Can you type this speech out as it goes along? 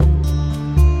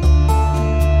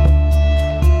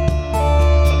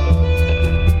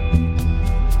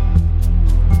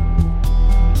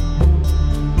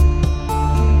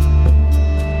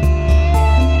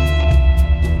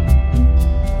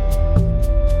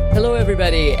Hello,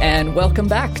 everybody, and welcome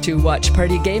back to Watch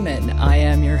Party Gamin'. I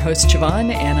am your host, Siobhan,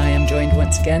 and I am joined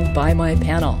once again by my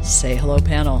panel. Say hello,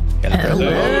 panel.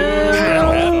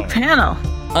 Hello. Panel.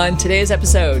 On today's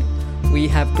episode, we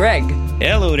have Greg.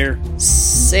 Hello there.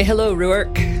 Say hello,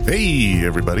 Ruark. Hey,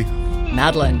 everybody.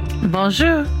 Madeline.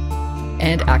 Bonjour.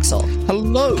 And Axel.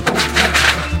 Hello.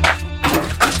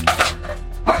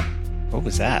 What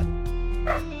was that?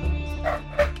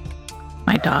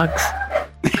 My dogs.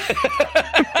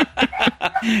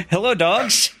 Hello,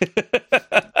 dogs.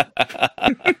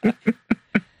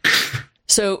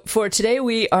 So for today,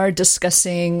 we are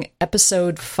discussing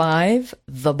episode 5,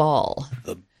 The Ball.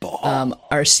 The ball.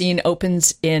 Our scene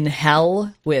opens in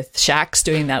hell with Shax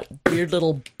doing that weird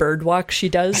little bird walk she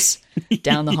does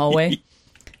down the hallway.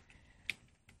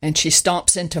 And she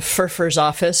stomps into Furfur's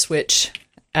office, which,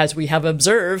 as we have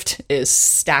observed, is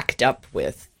stacked up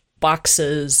with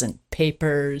boxes and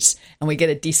papers, and we get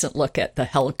a decent look at the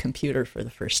hell computer for the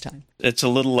first time. It's a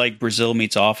little like Brazil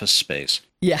meets Office Space.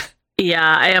 Yeah.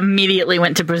 Yeah, I immediately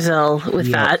went to Brazil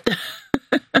with that.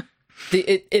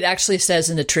 It actually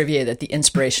says in the trivia that the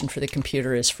inspiration for the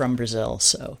computer is from Brazil,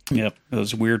 so... Yep,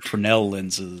 those weird Fresnel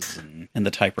lenses and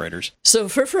the typewriters. So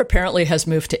Furfur apparently has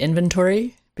moved to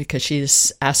inventory because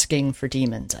she's asking for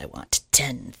demons. I want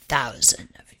 10,000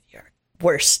 of your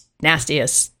worst,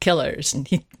 nastiest killers. And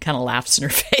he kind of laughs in her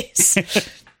face.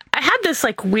 I had this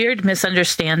weird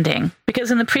misunderstanding because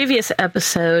in the previous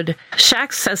episode,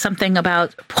 Shax says something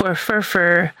about poor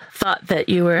Furfur thought that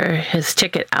you were his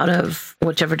ticket out of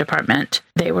whichever department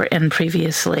they were in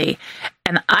previously.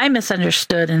 And I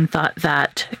misunderstood and thought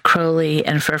that Crowley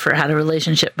and Furfur had a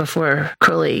relationship before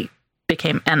Crowley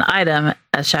became an item,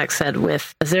 as Shax said,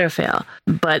 with Aziraphale.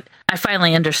 But I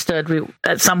finally understood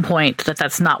at some point that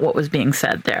that's not what was being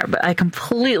said there. But I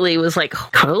completely was like,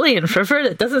 Crowley and Furfur?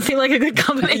 That doesn't seem like a good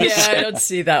combination. Yeah, I don't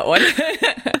see that one.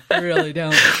 I really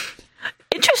don't.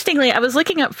 Interestingly, I was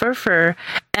looking up Furfur,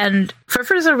 and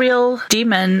Furfur's a real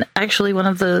demon, actually one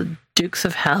of the Dukes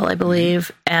of Hell, I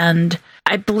believe, and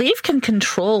I believe can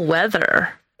control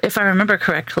weather, if I remember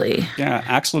correctly. Yeah,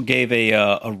 Axel gave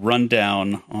a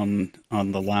rundown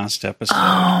on the last episode.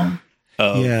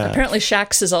 Yeah. Apparently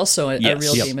Shax is also a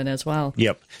real demon as well.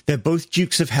 Yep. They're both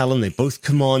Dukes of Hell, and they both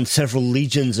command several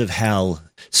legions of hell.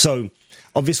 So,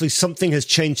 obviously, something has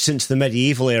changed since the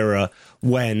medieval era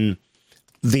when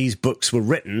these books were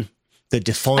written. They're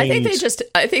defined...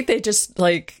 I think they just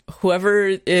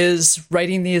whoever is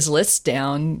writing these lists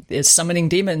down is summoning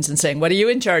demons and saying, what are you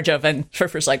in charge of? And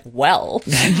Furfur's like, well,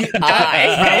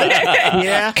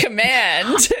 I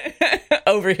command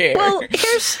over here. Well,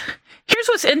 here's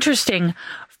what's interesting.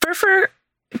 Furfur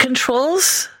can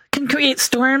create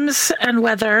storms and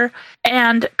weather,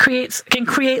 and can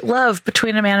create love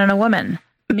between a man and a woman,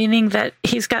 meaning that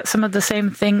he's got some of the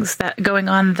same things that going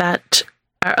on that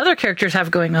our other characters have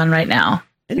going on right now.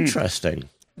 Interesting.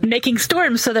 Making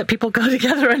storms so that people go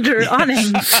together under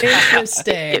awnings.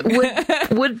 Interesting.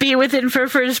 It would be within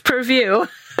Furfur's purview.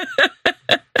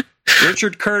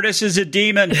 Richard Curtis is a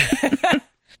demon.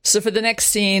 So for the next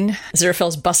scene,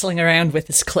 Aziraphale's bustling around with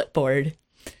his clipboard.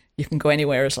 You can go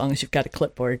anywhere as long as you've got a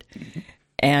clipboard.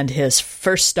 And his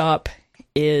first stop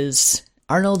is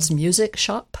Arnold's music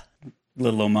shop.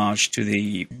 Little homage to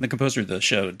the composer of the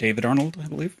show, David Arnold, I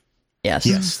believe. Yes.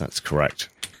 Yes, that's correct.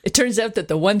 It turns out that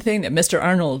the one thing that Mr.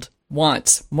 Arnold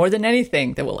wants, more than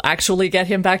anything, that will actually get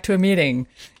him back to a meeting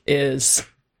is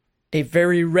a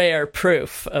very rare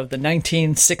proof of the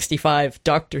 1965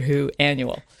 Doctor Who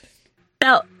annual.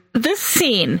 Now, this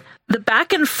scene, the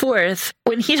back and forth,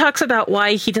 when he talks about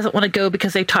why he doesn't want to go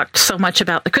because they talked so much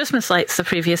about the Christmas lights the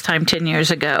previous time 10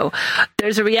 years ago,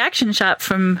 there's a reaction shot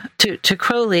to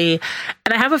Crowley,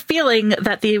 and I have a feeling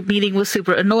that the meeting was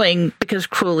super annoying because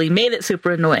Crowley made it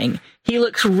super annoying. He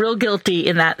looks real guilty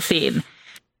in that scene.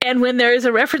 And when there is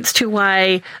a reference to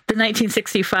why the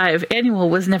 1965 annual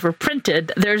was never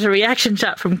printed, there's a reaction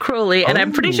shot from Crowley, and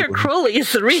I'm pretty sure Crowley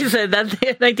is the reason that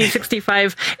the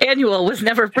 1965 annual was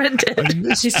never printed.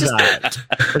 He's just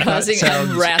causing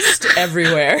unrest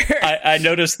everywhere. I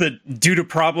noticed that due to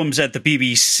problems at the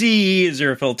BBC,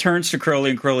 Aziraphale turns to Crowley,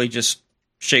 and Crowley just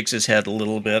shakes his head a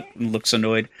little bit and looks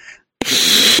annoyed.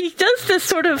 He does this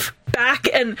sort of back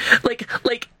and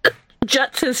like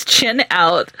juts his chin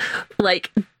out,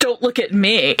 like, don't look at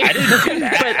me. I didn't do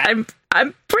that. But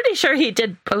I'm pretty sure he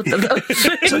did both of those.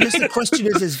 So I guess the question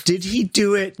is did he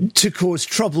do it to cause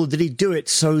trouble? Did he do it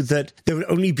so that there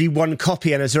would only be one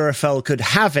copy and Aziraphale could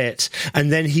have it,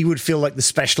 and then he would feel like the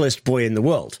specialist boy in the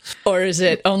world? Or is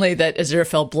it only that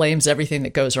Aziraphale blames everything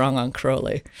that goes wrong on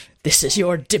Crowley? This is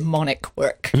your demonic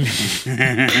work.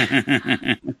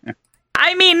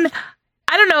 I mean,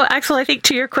 I don't know, Axel. I think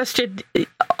to your question,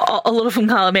 a little from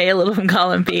column A, a little from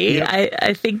column B. Yep.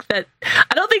 I think that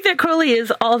I don't think that Crowley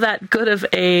is all that good of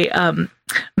a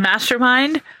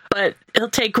mastermind, but he'll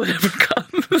take whatever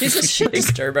comes. He's a shit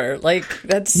disturber. Like,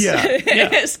 that's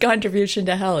his contribution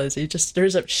to hell is he just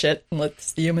stirs up shit and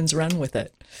lets the humans run with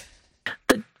it.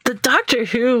 The Doctor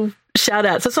Who shout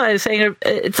outs. That's why I was saying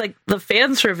it's like the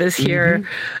fan service here.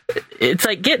 It's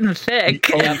like getting thick.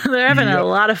 They're having a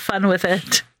lot of fun with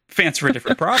it. Fans for a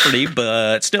different property,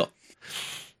 but still.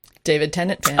 David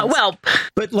Tennant fans.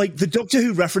 But like the Doctor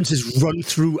Who references run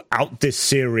throughout this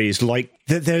series, like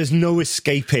there's no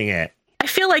escaping it. I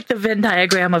feel like the Venn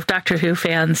diagram of Doctor Who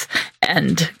fans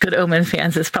and Good Omen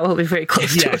fans is probably very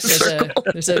close to a circle.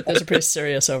 There's a pretty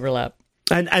serious overlap.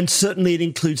 And certainly it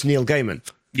includes Neil Gaiman.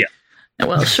 Yeah.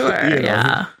 Well, sure,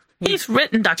 yeah. He's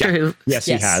written Doctor Who. Yes,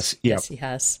 he has. Yep. Yes, he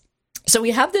has. So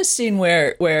we have this scene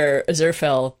where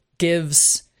Aziraphale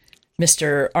gives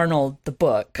Mr. Arnold the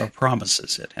book. Or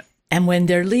promises it. And when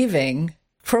they're leaving,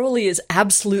 Crowley is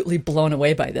absolutely blown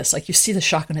away by this. Like, you see the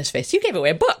shock on his face. You gave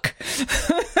away a book.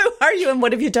 Who are you and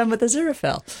what have you done with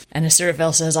Aziraphale? And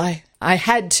Aziraphale says, I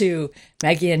had to.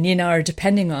 Maggie and Nina are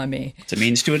depending on me. It's a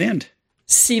means to an end.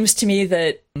 Seems to me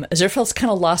that Aziraphale's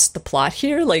kind of lost the plot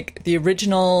here. Like, the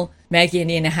original Maggie and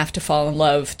Nina have to fall in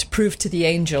love to prove to the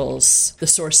angels the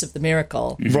source of the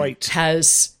miracle. Right.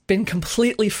 Has been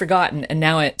completely forgotten, and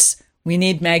now it's, we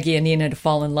need Maggie and Nina to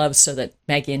fall in love so that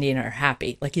Maggie and Nina are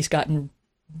happy. Like, he's gotten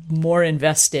more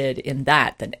invested in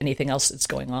that than anything else that's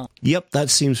going on. Yep, that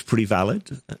seems pretty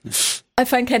valid. I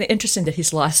find kind of interesting that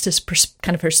he's lost his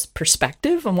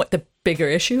perspective on what the bigger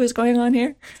issue is going on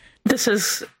here. This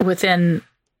is within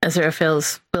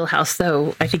Aziraphale's wheelhouse,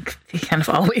 though. I think he kind of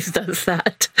always does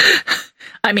that.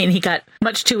 I mean, he got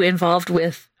much too involved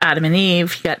with Adam and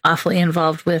Eve. He got awfully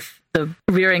involved with the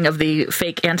rearing of the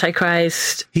fake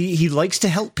Antichrist. He likes to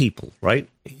help people, right?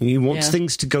 He wants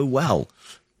things to go well.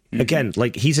 Again,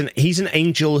 like he's an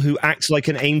angel who acts like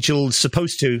an angel's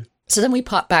supposed to. So then we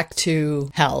pop back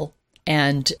to Hell,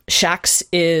 and Shax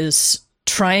is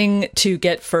trying to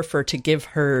get Furfur to give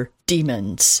her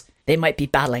demons. They might be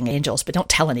battling angels, but don't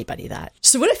tell anybody that.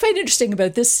 So what I find interesting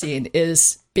about this scene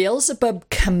is Beelzebub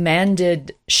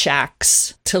commanded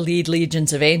Shax to lead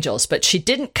legions of angels, but she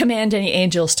didn't command any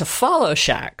angels to follow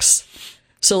Shax.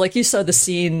 So like you saw the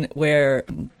scene where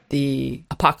the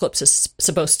apocalypse is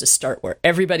supposed to start, where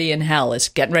everybody in hell is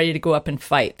getting ready to go up and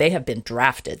fight. They have been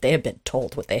drafted. They have been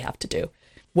told what they have to do.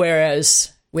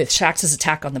 Whereas with Shax's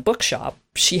attack on the bookshop,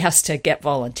 she has to get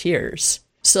volunteers.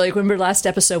 So like remember last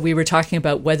episode, we were talking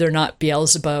about whether or not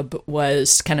Beelzebub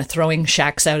was kind of throwing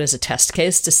Shax out as a test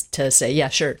case to say, yeah,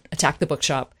 sure, attack the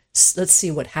bookshop. Let's see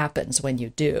what happens when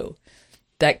you do.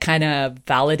 That kind of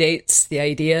validates the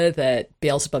idea that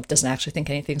Beelzebub doesn't actually think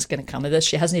anything's going to come of this.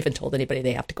 She hasn't even told anybody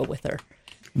they have to go with her.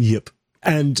 Yep.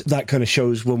 And that kind of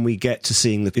shows when we get to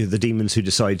seeing the demons who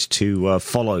decide to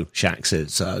follow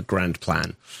Shax's grand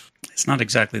plan. It's not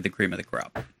exactly the cream of the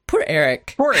crop. Poor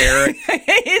Eric. Poor Eric.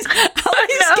 He's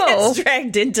always gets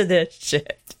dragged into this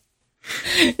shit.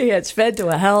 He gets fed to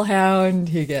a hellhound.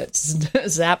 He gets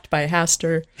zapped by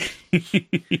Haster.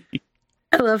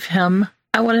 I love him.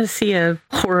 I want to see a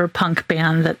horror punk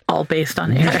band that's all based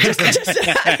on Eric. just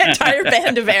an entire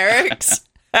band of Erics.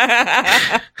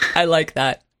 I like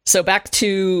that. So back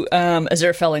to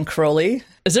Aziraphale and Crowley.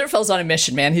 Aziraphale's on a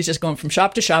mission, man. He's just going from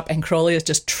shop to shop, and Crowley is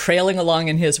just trailing along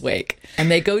in his wake. And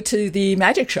they go to the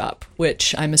magic shop,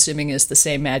 which I'm assuming is the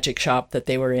same magic shop that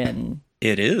they were in.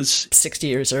 It is. 60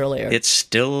 years earlier. It's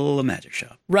still a magic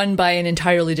shop. Run by an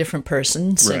entirely different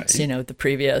person since, Right. the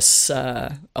previous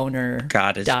owner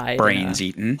Got his died. brains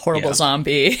eaten. Horrible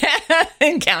zombie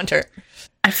encounter.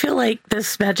 I feel like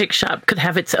this magic shop could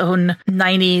have its own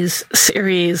 90s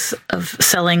series of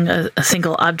selling a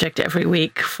single object every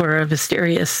week for a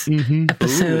mysterious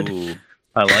episode. Ooh,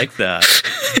 I like that.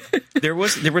 There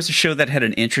was a show that had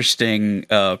an interesting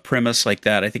premise like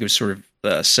that. I think it was sort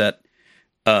of set,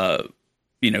 late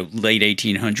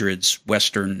 1800s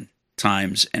Western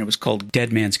times, and it was called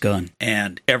Dead Man's Gun.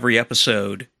 And every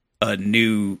episode, a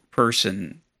new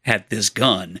person had this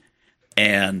gun,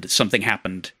 and something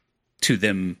happened to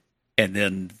them, and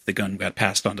then the gun got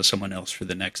passed on to someone else for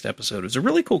the next episode. It was a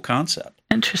really cool concept.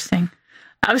 Interesting.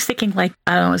 I was thinking I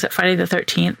don't know, was it Friday the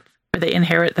 13th, where they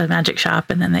inherit the magic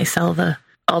shop and then they sell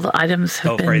all the items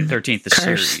have been Friday the 13th, the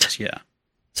cursed. series, yeah.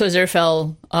 So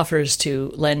Aziraphale offers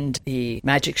to lend the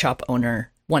magic shop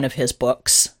owner one of his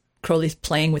books. Crowley's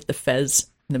playing with the fez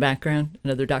in the background.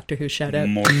 Another Doctor Who shout out.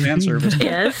 More fan service.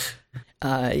 Yes.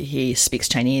 He speaks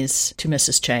Chinese to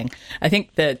Mrs. Chang. I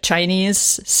think the Chinese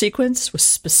sequence was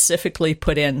specifically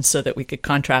put in so that we could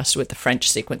contrast with the French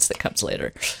sequence that comes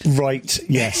later. Right,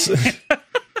 yes.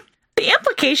 The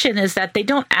implication is that they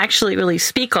don't actually really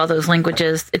speak all those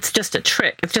languages. It's just a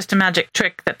trick. It's just a magic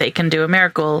trick that they can do, a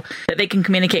miracle, that they can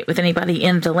communicate with anybody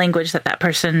in the language that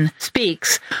person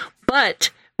speaks. But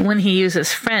when he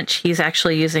uses French, he's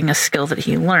actually using a skill that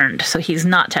he learned. So he's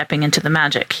not tapping into the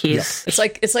magic. It's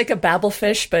like a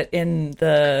babblefish, but in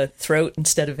the throat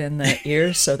instead of in the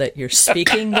ear, so that you're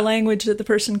speaking the language that the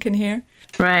person can hear.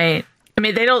 Right. I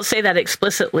mean, they don't say that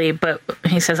explicitly, but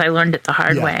he says, I learned it the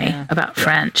hard way about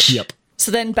French. Yep.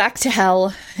 So then back to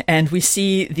Hell, and we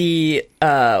see the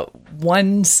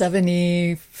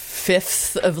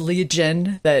 175th of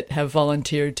Legion that have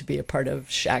volunteered to be a part of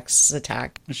Shax's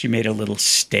attack. She made a little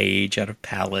stage out of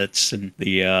pallets, and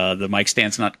the mic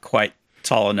stand's not quite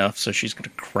tall enough, so she's going to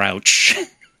crouch.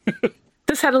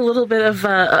 This had a little bit of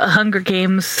a Hunger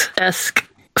Games-esque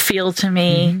feel to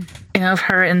me, you know, of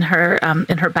her in her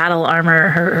battle armor,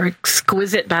 her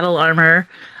exquisite battle armor,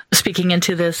 speaking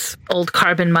into this old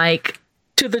carbon mic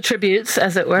to the tributes,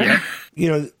 as it were. Yeah.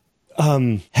 You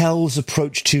know, Hell's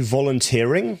approach to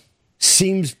volunteering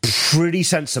seems pretty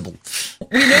sensible.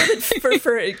 We know that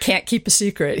Furfur can't keep a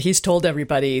secret. He's told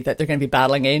everybody that they're going to be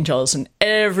battling angels, and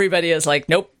everybody is like,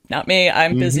 nope, not me.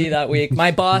 I'm busy that week.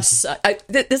 My boss,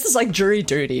 this is like jury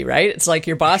duty, right? It's like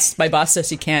my boss says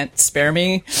he can't spare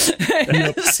me.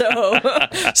 So,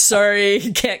 sorry,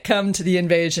 he can't come to the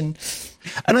invasion.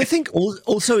 And I think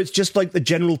also it's just like the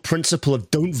general principle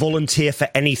of don't volunteer for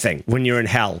anything when you're in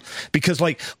Hell. Because,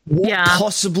 like, what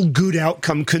possible good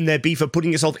outcome can there be for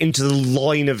putting yourself into the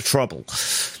line of trouble?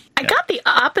 I got the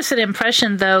opposite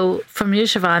impression, though, from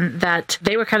Yushavan, that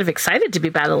they were kind of excited to be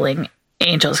battling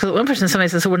angels. Because one person, somebody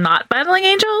says, we're not battling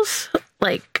angels?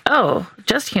 Like, oh,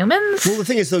 just humans? Well, the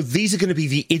thing is, though, these are going to be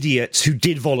the idiots who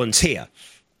did volunteer,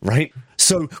 right?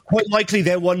 So quite likely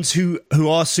they're ones who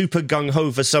are super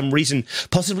gung-ho for some reason,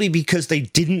 possibly because they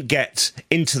didn't get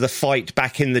into the fight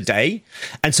back in the day,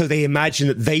 and so they imagine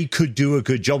that they could do a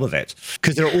good job of it,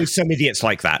 because there are always some idiots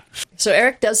like that. So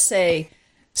Eric does say,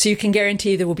 so you can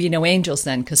guarantee there will be no angels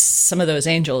then, because some of those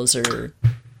angels are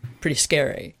pretty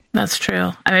scary. That's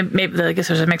true. I mean, maybe I guess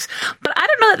there's a mix. But I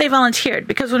don't know that they volunteered,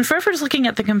 because when Furfur's looking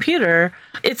at the computer,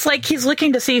 it's like he's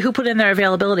looking to see who put in their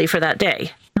availability for that day.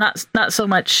 Not so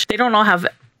much. They don't all have,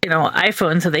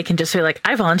 iPhones, so they can just be like,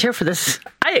 I volunteer for this.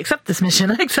 I accept this mission.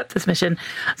 I accept this mission.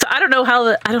 So I don't know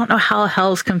how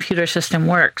Hell's computer system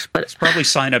works, but it's probably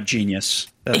Sign Up Genius.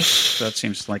 That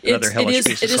seems like another hellish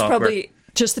piece of software. It is probably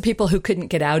just the people who couldn't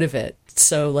get out of it.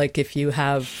 So, like, if you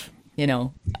have,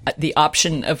 the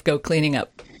option of go cleaning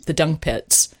up the dung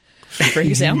pits, for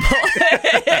example.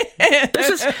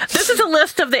 This is a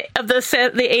list of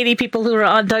the 80 people who were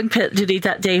on dung pit duty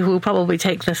that day who will probably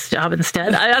take this job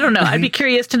instead. I don't know. I'd be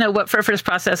curious to know what Furfur's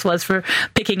process was for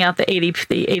picking out the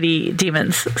 80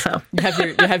 demons. So you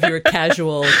have your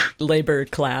casual labor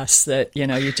class that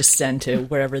you just send to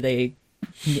wherever they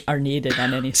are needed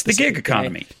on any specific the gig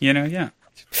economy. Day.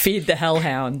 Feed the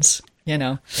hellhounds. I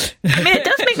mean, it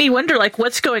does make me wonder, like,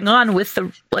 what's going on with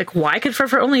why could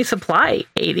Furfur only supply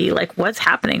 80? Like, what's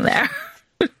happening there?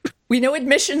 We know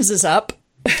admissions is up.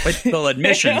 Well,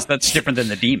 admissions, that's different than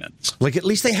the demons. Like, at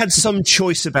least they had some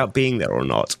choice about being there or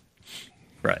not.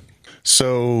 Right.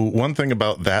 So one thing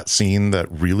about that scene that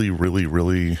really, really,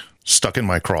 really stuck in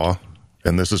my craw,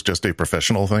 and this is just a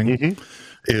professional thing,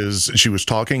 is she was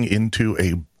talking into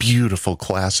a beautiful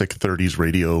classic 30s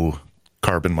radio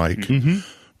carbon mic.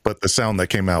 But the sound that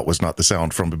came out was not the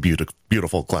sound from a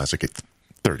beautiful classic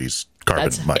 30s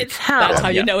carbon mic. It's Hell. That's how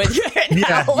you know it's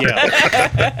Hell.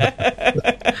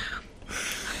 Yeah.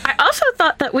 I also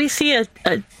thought that we see a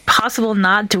possible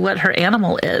nod to what her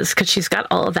animal is, because she's got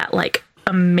all of that, like,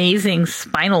 amazing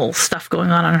spinal stuff going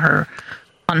on her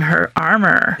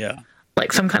armor. Yeah.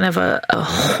 Like some kind of a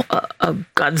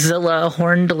Godzilla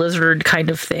horned lizard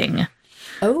kind of thing.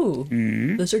 Oh,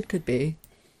 lizard could be.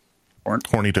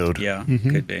 Horny toad. Yeah,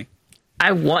 could be.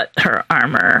 I want her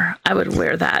armor. I would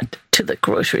wear that to the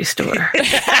grocery store.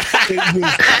 It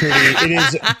was pretty. It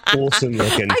is awesome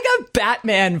looking. I got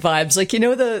Batman vibes. Like,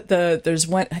 there's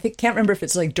one, can't remember if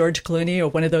it's like George Clooney or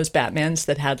one of those Batmans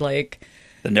that had like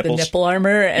the nipple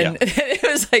armor, and it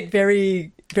was like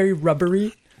very, very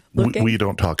rubbery looking. We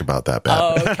don't talk about that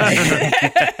Batman. Oh, okay.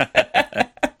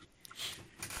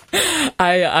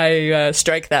 I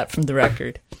strike that from the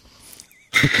record.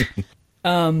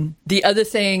 The other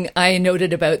thing I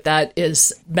noted about that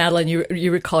is, Madeline,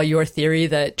 you recall your theory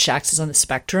that Shax is on the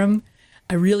spectrum.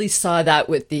 I really saw that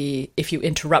with if you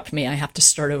interrupt me, I have to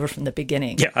start over from the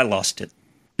beginning. Yeah, I lost it.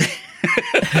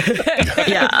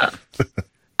 Yeah.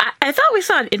 I thought we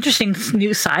saw an interesting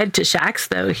new side to Shax,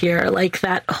 though, here. Like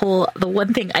the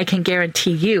one thing I can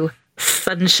guarantee you,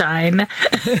 sunshine,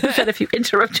 that if you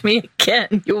interrupt me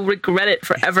again, you'll regret it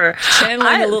forever.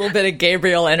 Channeling a little bit of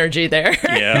Gabriel energy there.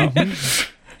 Yeah.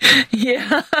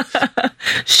 Yeah.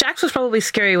 Shax was probably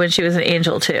scary when she was an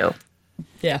angel, too.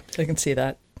 Yeah, I can see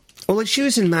that. Well, like she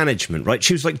was in management, right?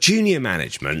 She was like junior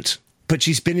management, but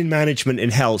she's been in management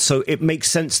in hell, so it makes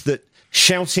sense that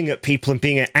shouting at people and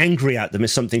being angry at them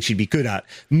is something she'd be good at.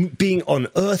 Being on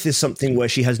Earth is something where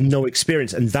she has no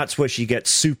experience, and that's where she gets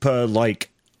super, like,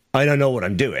 I don't know what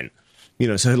I'm doing.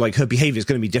 So like her behavior is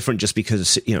going to be different just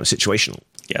because, situational.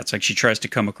 Yeah, it's like she tries to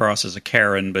come across as a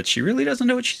Karen, but she really doesn't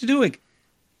know what she's doing.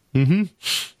 Mm-hmm.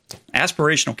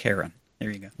 Aspirational Karen. There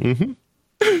you go.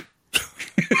 Mm-hmm.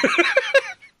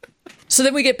 So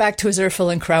then we get back to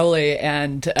Aziraphale and Crowley,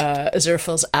 and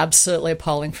Aziraphale's absolutely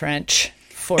appalling French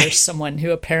for someone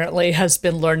who apparently has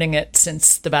been learning it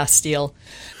since the Bastille.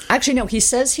 Actually, no, he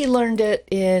says he learned it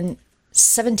in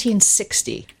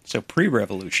 1760. So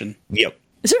pre-revolution. Yep.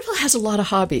 Aziraphale has a lot of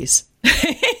hobbies. So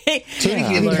he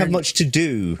didn't have much to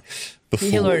do before.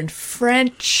 He learned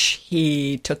French.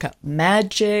 He took up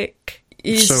magic.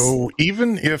 So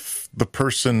even if the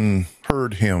person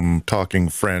heard him talking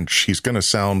French, he's going to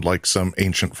sound like some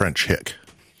ancient French hick.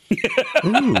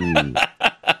 Ooh.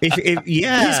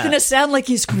 Yeah. He's going to sound like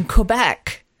he's from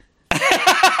Quebec.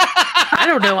 I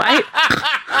don't know.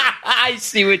 I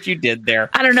see what you did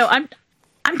there. I don't know.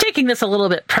 I'm taking this a little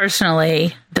bit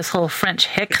personally, this whole French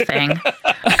hick thing.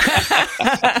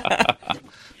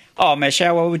 Oh,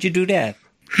 Michelle, why would you do that?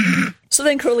 So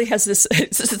then Crowley has this.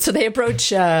 So they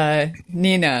approach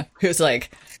Nina, who's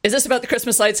like, "Is this about the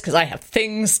Christmas lights? Because I have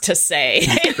things to say."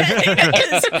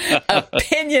 Is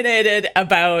opinionated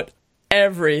about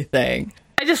everything.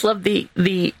 I just love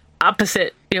the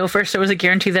opposite. First there was a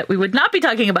guarantee that we would not be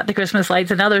talking about the Christmas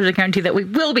lights, and now there's a guarantee that we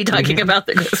will be talking about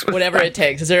the Christmas Whatever lights. it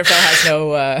takes.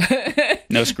 Aziraphale has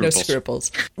No scruples. no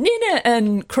scruples. Nina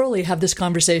and Crowley have this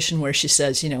conversation where she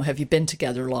says, "Have you been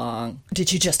together long?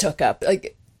 Did you just hook up?"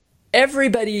 Like,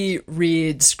 everybody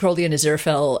reads Crowley and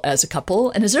Aziraphale as a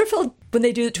couple, and Aziraphale, when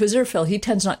they do it to Aziraphale, he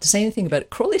tends not to say anything about it.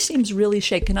 Crowley seems really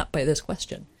shaken up by this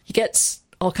question. He gets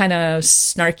all kind of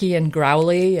snarky and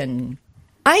growly, and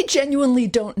I genuinely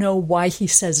don't know why he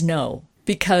says no,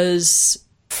 because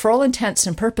for all intents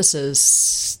and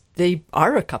purposes, they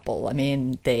are a couple. I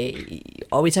mean, they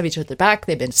always have each other back.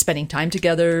 They've been spending time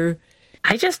together.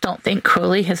 I just don't think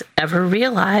Crowley has ever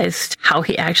realized how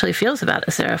he actually feels about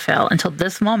Aziraphale until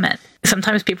this moment.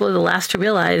 Sometimes people are the last to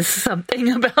realize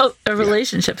something about their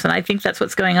relationships, and I think that's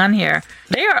what's going on here.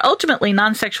 They are ultimately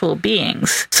non-sexual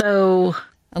beings, so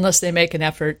Unless they make an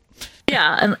effort.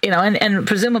 yeah, and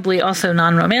presumably also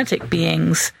non-romantic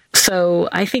beings. So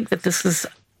I think that this is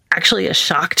actually a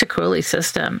shock to Crowley's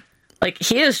system. Like,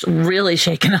 he is really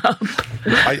shaken up.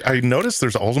 I noticed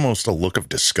there's almost a look of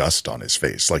disgust on his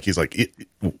face. Like, he's like,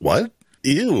 what?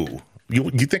 Ew.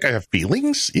 You think I have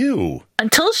feelings? Ew.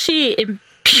 Until she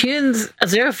impugns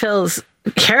Aziraphale's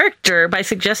character by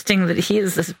suggesting that he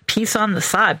is this bit on the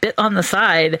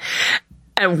side.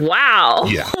 And wow.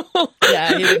 Yeah.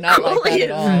 Yeah, he did not like that Crowley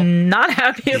at all. is not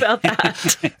happy about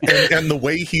that. And the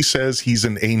way he says he's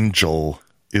an angel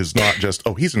is not just,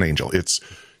 oh, he's an angel. It's,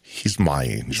 he's my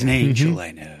angel. He's an angel,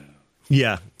 I know.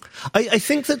 Yeah. I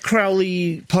think that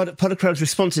Crowley, part of Crowley's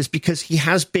response is because he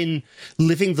has been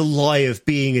living the lie of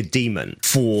being a demon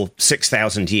for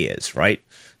 6,000 years, right?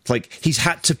 Like, he's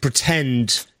had to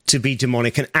pretend to be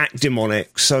demonic and act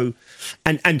demonic. So,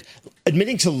 and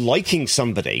admitting to liking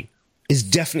somebody is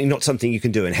definitely not something you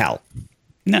can do in hell.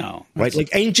 No. Right? Like,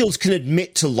 angels can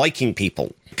admit to liking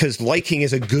people because liking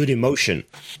is a good emotion.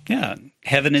 Yeah.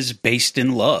 Heaven is based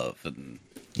in love, and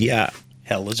Yeah.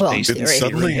 hell is Well, based It in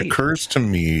suddenly hate. occurs to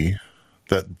me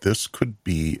that this could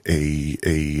be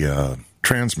a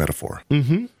trans metaphor.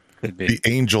 Mm-hmm. Could be. The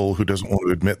angel who doesn't want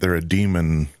to admit they're a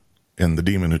demon and the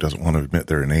demon who doesn't want to admit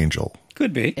they're an angel.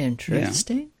 Could be.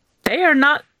 Interesting. They are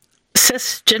not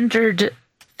cisgendered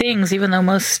things, even though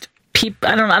most people,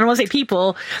 I don't want to say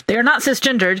people, they are not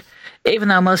cisgendered, even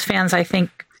though most fans, I think,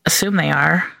 assume they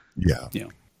are. Yeah. Yeah.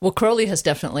 Well, Crowley has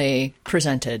definitely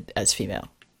presented as female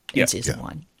in season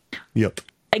one. Yep.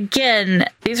 Again,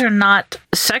 these are not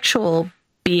sexual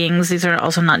beings. These are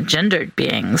also not gendered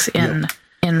beings in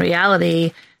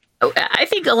reality. I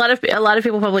think a lot of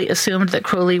people probably assumed that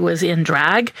Crowley was in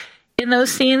drag in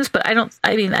those scenes, but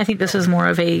I think this is more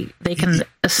of a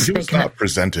He was not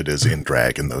presented as in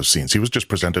drag in those scenes. He was just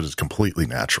presented as completely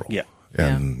natural. Yeah.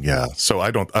 And so I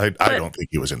don't think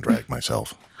he was in drag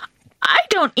myself. I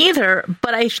don't either,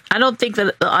 but I don't think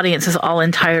that the audience is all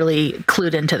entirely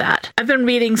clued into that. I've been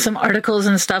reading some articles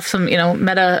and stuff, some,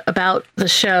 meta about the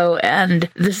show, and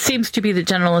this seems to be the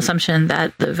general assumption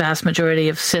that the vast majority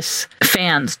of cis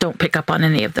fans don't pick up on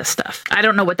any of this stuff. I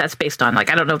don't know what that's based on. I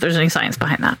don't know if there's any science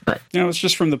behind that, but... It's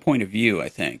just from the point of view, I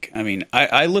think. I mean,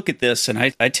 I look at this and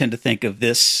I tend to think of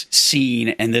this scene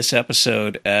and this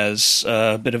episode as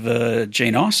a bit of a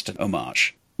Jane Austen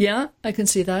homage. Yeah, I can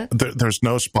see that. There's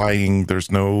no spying. Where's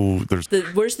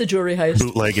the jewelry heist?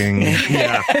 Bootlegging.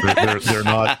 Yeah, they're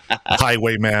not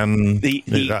highwaymen.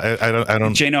 I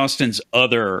don't. Jane Austen's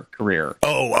other career.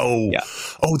 Oh,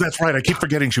 that's right. I keep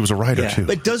forgetting she was a writer too.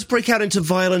 But it does break out into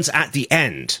violence at the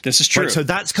end. This is true. Right? So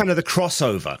that's kind of the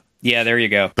crossover. Yeah, there you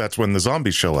go. That's when the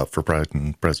zombies show up for Pride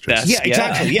and Prejudice. Yeah,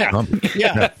 exactly.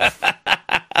 Yeah.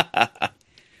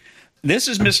 This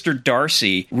is Mr.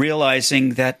 Darcy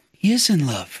realizing that he is in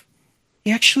love.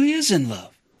 He actually is in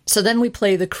love. So then we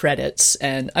play the credits,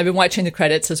 and I've been watching the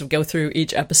credits as we go through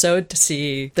each episode to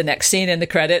see the next scene in the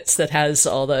credits that has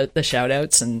all the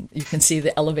shout-outs, and you can see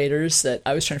the elevators that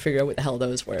I was trying to figure out what the hell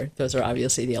those were. Those are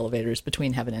obviously the elevators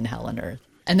between heaven and hell and earth.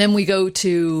 And then we go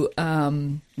to...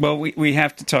 Well, we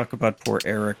have to talk about poor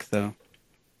Eric, though.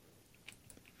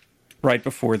 Right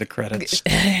before the credits.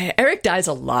 Eric dies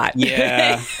a lot.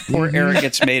 Yeah. Poor Eric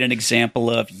gets made an example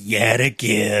of yet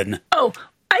again. Oh,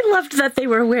 I loved that they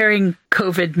were wearing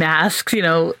COVID masks,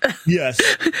 Yes.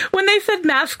 When they said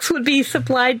masks would be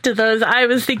supplied to those, I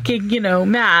was thinking,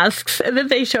 masks. And then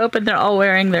they show up and they're all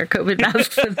wearing their COVID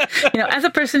masks. And, as a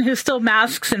person who still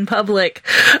masks in public,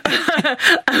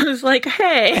 I was like,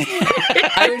 hey.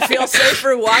 I would feel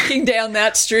safer walking down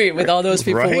that street with all those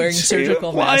people wearing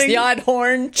surgical masks. The odd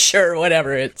horn, sure,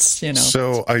 whatever. It's,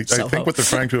 So I think what they're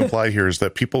trying to imply here is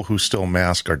that people who still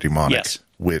mask are demonic. Yes.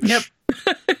 Which... Yep.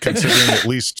 Considering at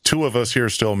least 2 of us here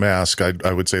still mask,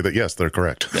 I would say that, yes, they're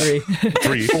correct. 3.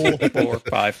 3, 4,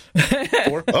 5.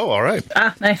 4. Oh, all right.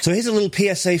 Nice. So here's a little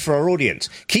PSA for our audience.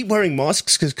 Keep wearing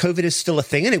masks because COVID is still a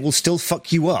thing and it will still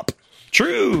fuck you up.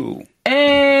 True.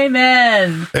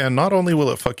 Amen. And not only will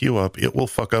it fuck you up, it will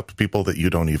fuck up people that you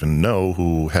don't even know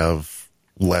who have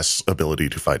less ability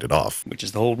to fight it off. Which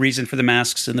is the whole reason for the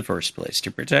masks in the first place,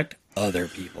 to protect other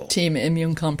people. Team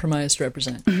immune compromised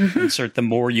represent. Insert the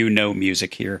more you know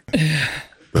music here.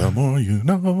 The more you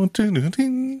know.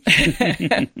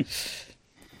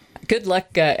 Good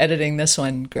luck editing this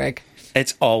one, Greg.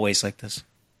 It's always like this.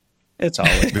 It's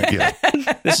always. Yeah.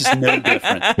 This is no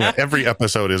different. Yeah, every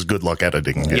episode is good luck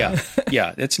editing. Yeah,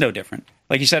 it's no different.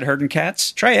 Like you said, herding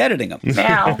cats, try editing them.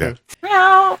 Meow. Yeah.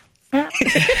 Meow.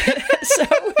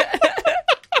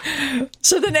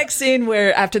 So the next scene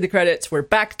where after the credits, we're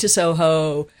back to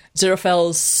Soho.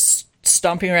 Aziraphale's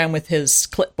stomping around with his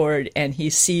clipboard and he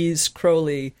sees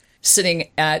Crowley sitting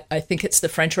at, I think it's the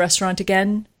French restaurant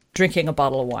again, drinking a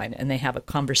bottle of wine, and they have a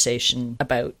conversation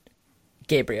about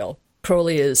Gabriel.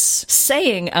 Crowley is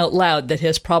saying out loud that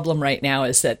his problem right now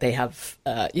is that they have,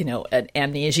 an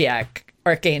amnesiac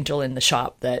archangel in the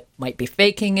shop that might be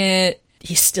faking it.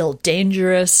 He's still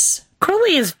dangerous.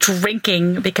 Crowley is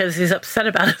drinking because he's upset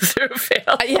about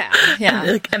Aziraphale.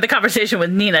 Yeah. And the conversation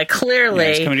with Nina clearly...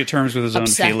 he's coming to terms with his own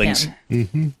feelings.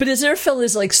 Mm-hmm. But Aziraphale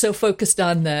is so focused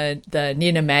on the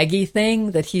Nina Maggie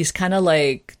thing that he's kind of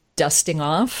dusting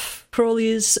off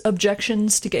Crowley's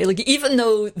objections to even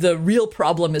though the real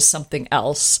problem is something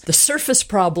else. The surface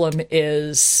problem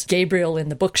is Gabriel in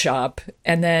the bookshop,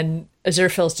 and then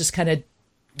Aziraphale's just kind of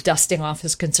dusting off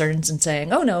his concerns and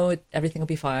saying, oh no, everything will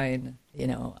be fine.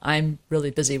 I'm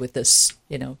really busy with this,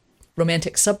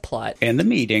 romantic subplot. And the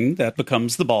meeting that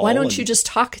becomes the ball. Why don't you just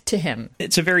talk to him?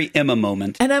 It's a very Emma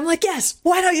moment. And I'm like, yes,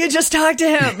 why don't you just talk to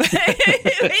him?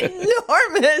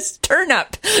 Enormous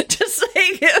turnip. Just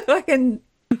fucking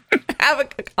have an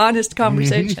honest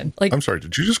conversation. I'm sorry,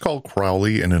 did you just call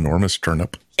Crowley an enormous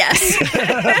turnip? Yes.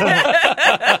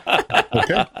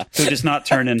 Okay. Who does not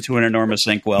turn into an enormous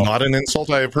inkwell. Not an insult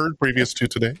I have heard previous to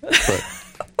today, but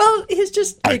Well, he's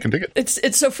just... I can dig it.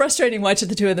 It's so frustrating watching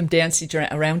the two of them dance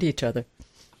around each other.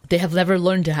 They have never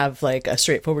learned to have a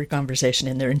straightforward conversation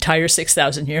in their entire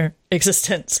 6,000-year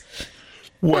existence.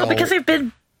 Well, because they've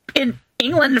been in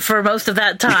England for most of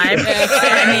that time.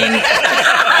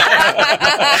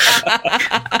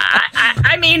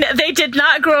 I mean, they did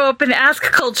not grow up in ask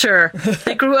culture.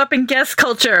 They grew up in guess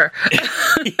culture.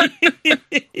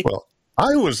 Well,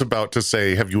 I was about to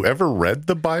say, have you ever read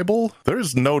the Bible?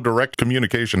 There's no direct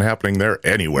communication happening there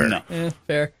anywhere. No.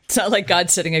 Fair. It's not like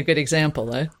God's setting a good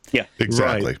example, eh? Yeah.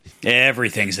 Exactly. Right.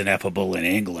 Everything's ineffable in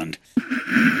England.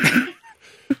 The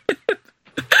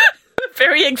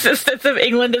very existence of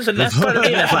England is enough part of the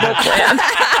ineffable plan.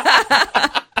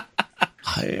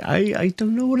 I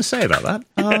don't know what to say about that.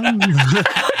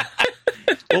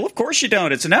 Well, of course you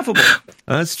don't. It's ineffable.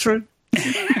 That's true.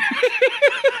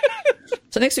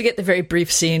 So next we get the very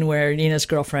brief scene where Nina's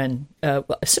girlfriend,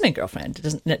 assuming girlfriend,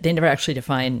 they never actually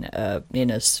define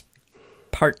Nina's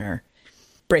partner,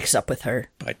 breaks up with her.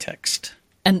 By text.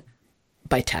 And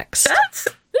by text. That's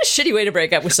a shitty way to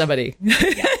break up with somebody.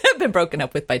 I've been broken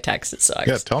up with by text. It sucks.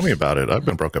 Yeah, tell me about it. I've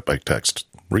been broke up by text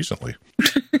recently.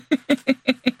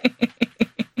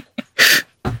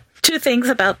 two things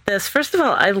about this. First of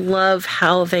all, I love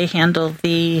how they handle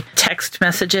the text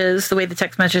messages, the way the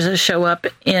text messages show up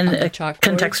in a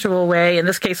contextual way, in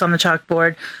this case on the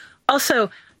chalkboard. Also,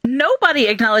 nobody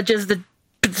acknowledges the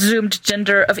presumed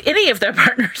gender of any of their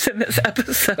partners in this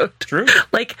episode. True.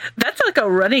 Like, that's like a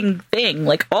running thing.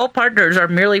 Like, all partners are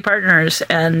merely partners,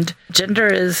 and gender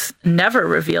is never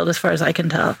revealed as far as I can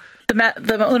tell.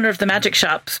 The owner of the magic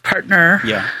shop's partner.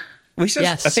 Yeah. Well, he says,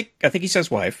 Yes. I think he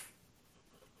says wife.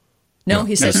 No,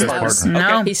 he says says spouse. partner.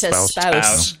 No. He says Spouse.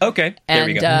 spouse. Okay. There And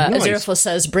we go. Aziraphale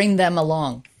says, bring them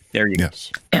along. There you go.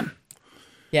 Yes. Yeah.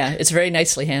 Yeah, it's very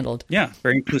nicely handled. Yeah.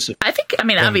 Very inclusive. I think,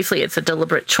 obviously it's a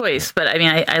deliberate choice, but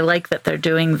I like that they're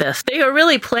doing this. They are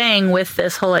really playing with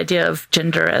this whole idea of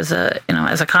gender as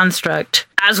a construct,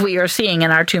 as we are seeing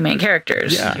in our two main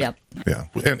characters. Yeah. Yep. Yeah.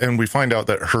 And we find out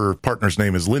that her partner's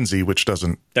name is Lindsay, which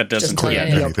doesn't That doesn't Just clear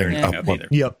clear anything Yeah. up either.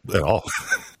 Yep. at all.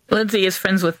 Lindsay is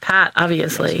friends with Pat,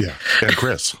 obviously. Yeah, and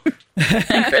Chris.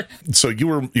 So you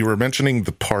were mentioning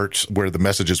the part where the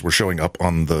messages were showing up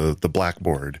on the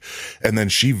blackboard, and then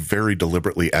she very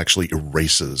deliberately actually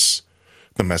erases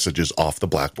the messages off the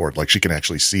blackboard, like she can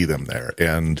actually see them there.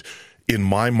 And in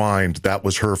my mind, that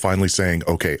was her finally saying,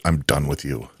 "Okay, I'm done with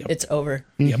you. It's over.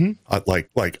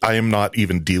 Like I am not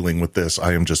even dealing with this.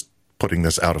 I am just putting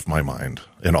this out of my mind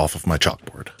and off of my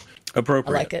chalkboard." I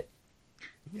Appropriate. like it.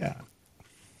 Yeah.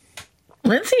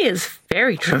 Lindsay is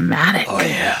very dramatic. Oh,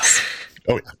 yeah.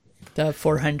 Oh yeah. The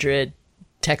 400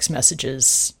 text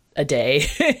messages a day.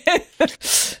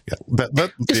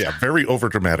 Yeah, very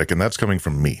overdramatic, and that's coming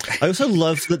from me. I also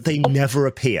love that they never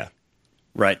appear.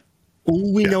 Right.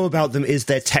 All we know about them is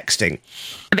they're texting.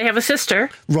 They have a sister,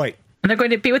 Right. and they're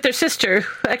going to be with their sister,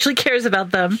 who actually cares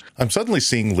about them. I'm suddenly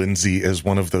seeing Lindsay as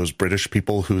one of those British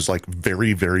people who's like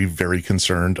very, very, very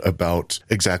concerned about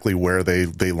exactly where they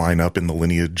line up in the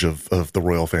lineage of the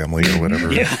royal family or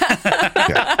whatever.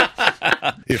 Yeah.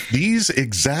 If these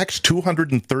exact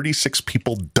 236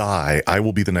 people die, I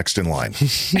will be the next in line.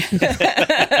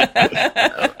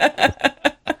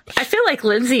 I feel like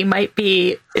Lindsay might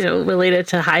be, related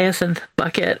to Hyacinth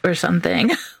Bucket or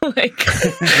something. Like,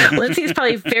 Lindsay's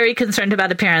probably very concerned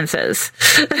about appearances.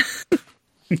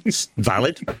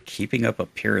 Valid. Keeping up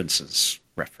appearances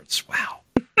reference. Wow.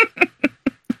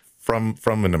 From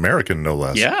an American, no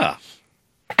less. Yeah.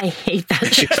 I hate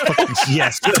that show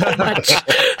Yes. so much.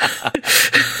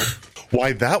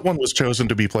 Why that one was chosen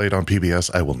to be played on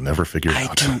PBS, I will never figure I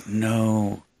out. don't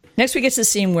know. Next, we get to the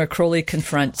scene where Crowley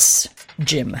confronts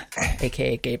Jim,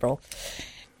 a.k.a. Gabriel.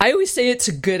 I always say it's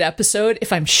a good episode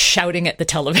if I'm shouting at the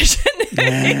television.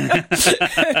 And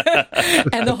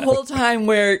the whole time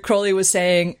where Crowley was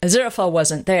saying, Aziraphale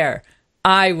wasn't there,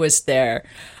 I was there.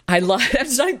 I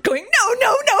was like going, no,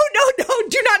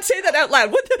 do not say that out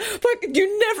loud. What the fuck?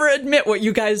 You never admit what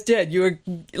you guys did. You were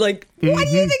like, what are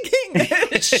you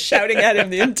thinking? Shouting at him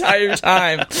the entire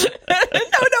time.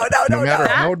 No matter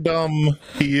how dumb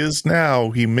he is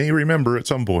now, he may remember at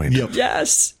some point. Yep.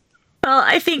 Yes. Well,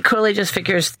 I think Crowley just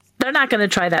figures they're not going to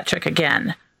try that trick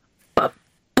again. But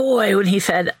boy, when he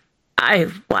said, I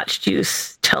watched you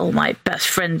tell my best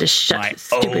friend to shut My his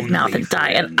stupid only mouth and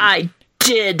die, friend. and I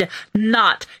did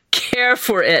not care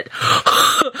for it.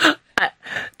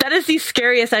 That is the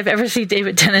scariest I've ever seen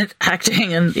David Tennant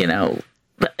acting, and, oh,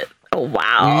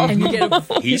 wow. And you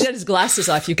get his glasses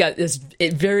off. You got this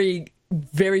very,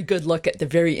 very good look at the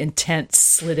very intense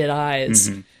slitted eyes.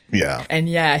 Mm-hmm. Yeah. And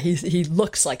yeah, he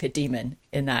looks like a demon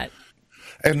in that.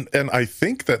 And I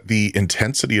think that the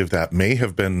intensity of that may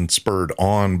have been spurred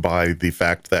on by the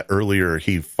fact that earlier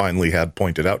he finally had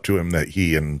pointed out to him that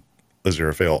he and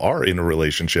Aziraphale are in a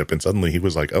relationship, and suddenly he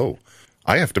was like, oh,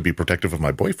 I have to be protective of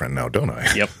my boyfriend now, don't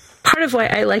I? Yep. Part of why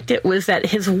I liked it was that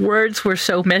his words were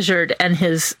so measured and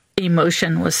his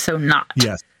emotion was so not.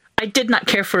 Yes. I did not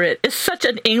care for it. It's such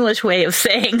an English way of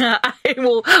saying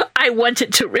I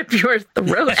wanted to rip your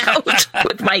throat out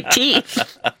with my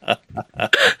teeth.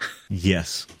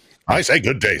 Yes. I say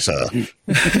good day, sir.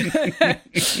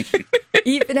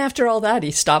 Even after all that,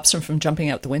 he stops him from jumping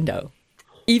out the window.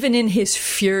 Even in his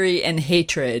fury and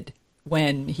hatred,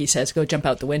 when he says, go jump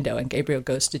out the window, and Gabriel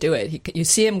goes to do it, you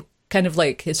see him kind of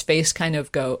like his face kind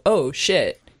of go, oh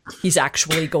shit. he's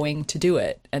actually going to do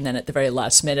it. And then at the very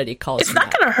last minute, he calls It's him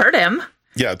not back. going to hurt him.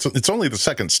 Yeah, it's only the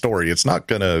second story. He's not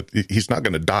gonna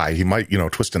die. He might,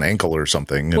 twist an ankle or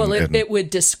something. Well, it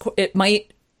would it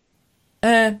might.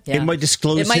 Yeah. It might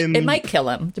disclose him. It might kill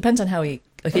him. Depends on how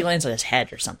if he lands on his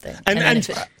head or something. And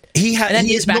he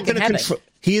is back in heaven.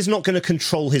 He is not going to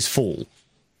control his fall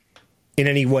in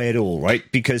any way at all, right?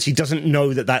 Because he doesn't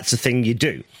know that that's a thing you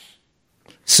do.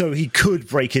 So he could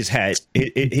break his head.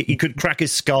 He could crack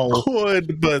his skull.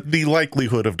 But the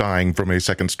likelihood of dying from a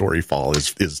second story fall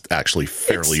is actually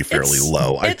fairly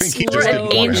low. I think he just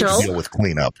didn't want to have to deal with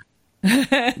cleanup.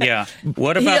 Yeah.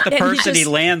 What about the person he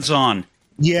lands on?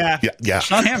 Yeah.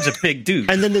 Sean Hamm's a big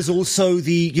dude. And then there's also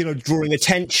the, drawing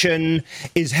attention.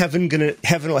 Is heaven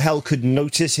or hell could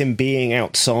notice him being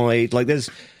outside? Like there's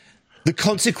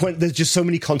just so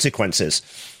many consequences.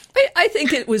 I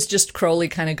think it was just Crowley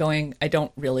kind of going, I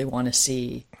don't really want to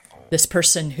see this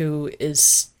person who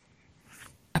is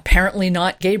apparently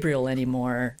not Gabriel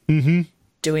anymore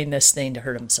doing this thing to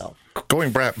hurt himself.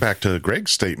 Going back to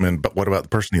Greg's statement, but what about the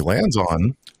person he lands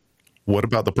on? What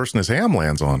about the person his ham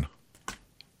lands on?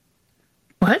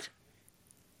 What?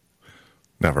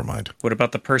 Never mind. What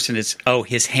about the person his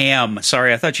ham.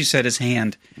 Sorry, I thought you said his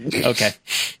hand. Okay.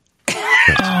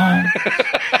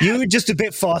 You were just a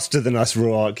bit faster than us,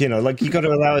 Ruark. You got to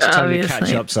allow us time to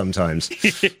catch up sometimes.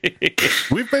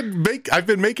 I've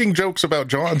been making jokes about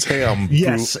John's ham.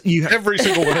 Yes, every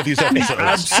single one of these episodes.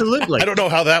 Absolutely. I don't know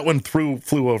how that one flew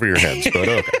over your heads, but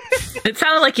okay. It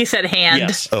sounded like you said hand.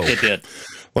 Yes, it did.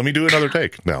 Let me do another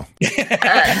take. No.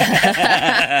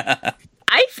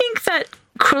 I think that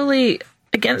Crowley,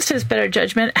 against his better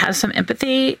judgment, has some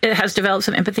empathy. It has developed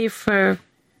some empathy for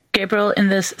Gabriel in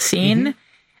this scene.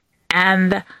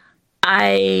 And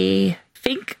I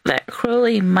think that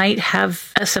Crowley might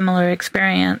have a similar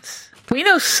experience. We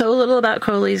know so little about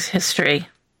Crowley's history.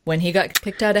 When he got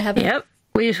kicked out of heaven? Yep.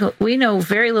 We know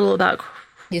very little about...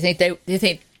 You think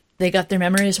they got their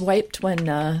memories wiped when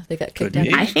they got kicked out?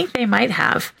 I think they might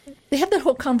have. They had that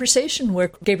whole conversation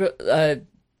where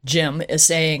Jim is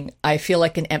saying, I feel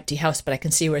like an empty house, but I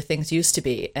can see where things used to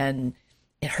be, and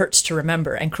it hurts to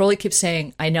remember. And Crowley keeps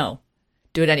saying, I know.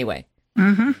 Do it anyway.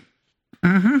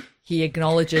 He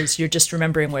acknowledges you're just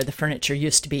remembering where the furniture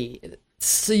used to be.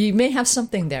 So you may have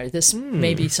something there. This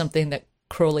may be something that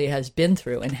Crowley has been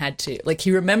through and had to... Like,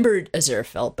 he remembered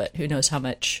Aziraphale, but who knows how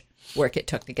much work it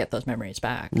took to get those memories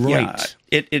back. Right.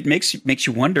 Yeah, it makes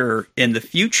you wonder in the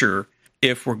future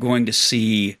if we're going to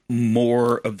see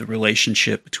more of the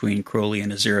relationship between Crowley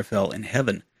and Aziraphale in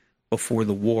heaven before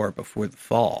the war, before the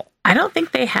fall. I don't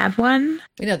think they had one.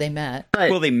 We know they met.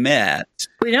 But They met.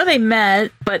 we know they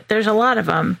met, but there's a lot of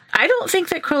them. I don't think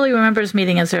that Crowley remembers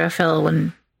meeting Aziraphale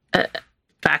when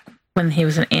back when he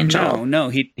was an angel. No,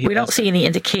 he we don't see any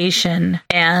indication,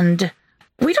 and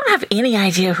we don't have any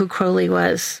idea who Crowley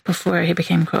was before he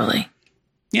became Crowley.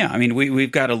 Yeah, I mean,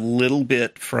 we've got a little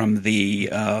bit from the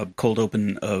cold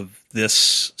open of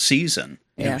this season,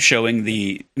 showing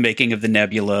the making of the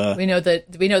nebula. We know that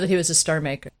he was a star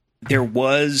maker. There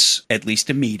was at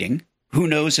least a meeting. Who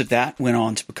knows if that went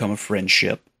on to become a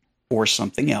friendship or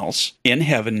something else in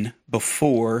heaven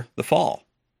before the fall.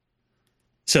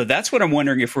 So that's what I'm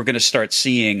wondering if we're going to start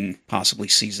seeing possibly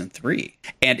season 3.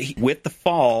 And with the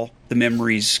fall, the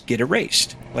memories get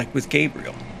erased, like with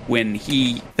Gabriel. When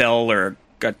he fell or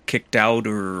got kicked out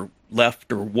or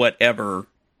left or whatever,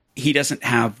 he doesn't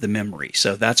have the memory.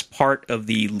 So that's part of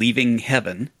the leaving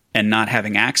heaven and not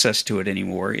having access to it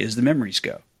anymore is the memories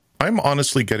go. I'm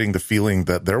honestly getting the feeling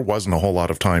that there wasn't a whole lot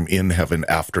of time in heaven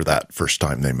after that first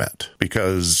time they met.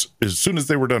 Because as soon as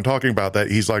they were done talking about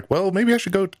that, he's like, well, maybe I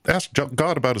should go ask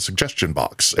God about a suggestion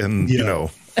box. And,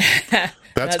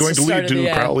 that's going to lead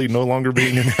to Crowley no longer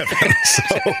being in heaven. So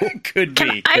Could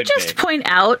be. I just point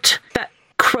out that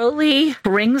Crowley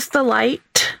brings the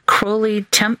light. Crowley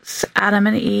tempts Adam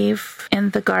and Eve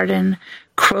in the garden.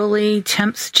 Crowley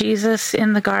tempts Jesus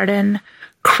in the garden.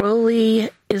 Crowley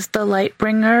is the light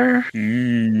bringer.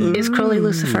 Is Crowley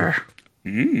Lucifer?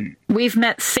 We've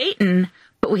met Satan,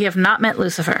 but we have not met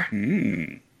Lucifer.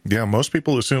 yeah, most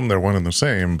people assume they're one and the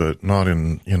same, but not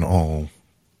in all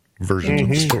versions of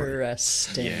the story.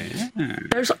 Interesting. Yeah.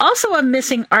 There's also a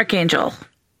missing archangel.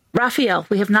 Raphael.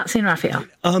 We have not seen Raphael.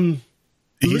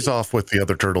 He's off with the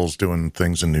other turtles doing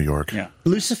things in New York. Yeah.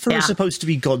 Lucifer is supposed to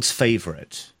be God's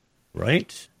favorite,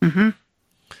 right? Mm-hmm.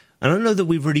 I don't know that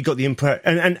we've really got the impression,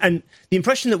 and the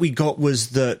impression that we got was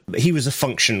that he was a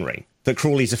functionary, that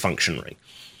Crawley's a functionary.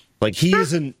 Like, he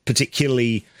isn't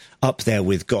particularly up there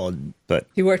with God, but...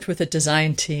 He worked with a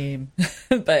design team,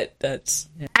 but that's...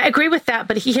 Yeah. I agree with that,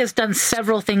 but he has done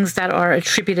several things that are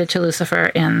attributed to Lucifer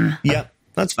in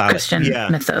That's valid. Christian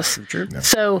mythos.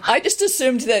 So I just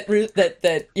assumed that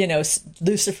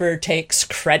Lucifer takes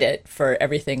credit for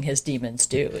everything his demons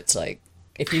do. It's like,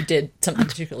 if you did something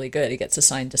particularly good, he gets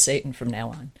assigned to Satan from now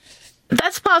on.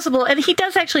 that's possible. And he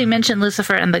does actually mention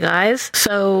Lucifer and the guys.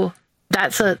 So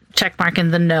that's a check mark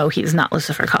in the no, he's not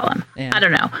Lucifer column. Yeah. I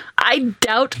don't know. I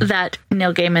doubt that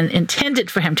Neil Gaiman intended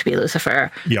for him to be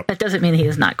Lucifer. Yep. That doesn't mean he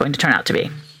is not going to turn out to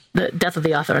be. The death of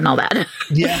the author and all that.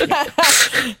 Yeah.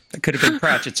 That could have been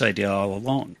Pratchett's idea all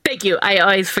along. Thank you. I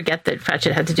always forget that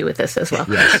Pratchett had to do with this as well.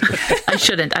 Yes. I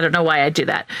shouldn't. I don't know why I do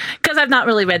that. Because I've not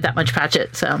really read that much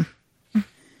Pratchett, so...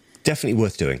 Definitely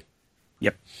worth doing.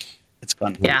 Yep. It's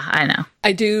fun. Yeah, I know.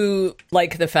 I do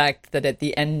like the fact that at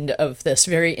the end of this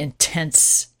very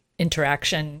intense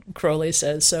interaction, Crowley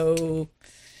says, "So, do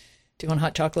you want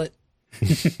hot chocolate?"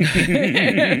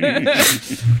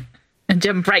 And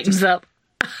Jim brightens up.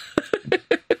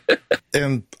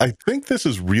 And I think this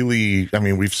is really, I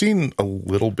mean, we've seen a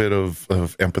little bit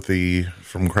of empathy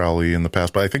from Crowley in the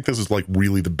past, but I think this is like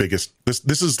really the biggest,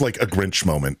 this is like a Grinch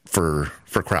moment for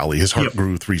Crowley. His heart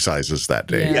grew 3 sizes that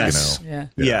day, Yes. you know?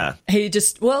 Yeah. He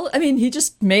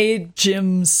just made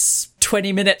Jim's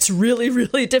 20 minutes really,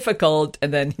 really difficult.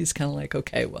 And then he's kind of like,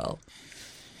 okay, well,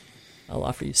 I'll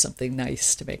offer you something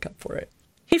nice to make up for it.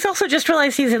 He's also just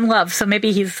realized he's in love, so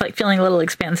maybe he's like feeling a little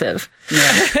expansive.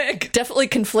 Yeah. Definitely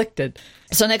conflicted.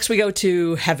 So next we go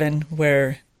to heaven,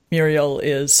 where Muriel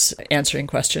is answering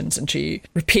questions, and she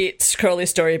repeats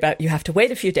Crowley's story about you have to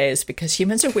wait a few days because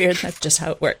humans are weird. That's just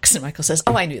how it works. And Michael says,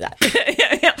 "Oh, I knew that."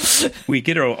 Yeah. We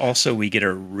get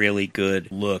a really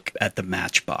good look at the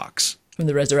matchbox From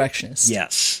the Resurrectionist.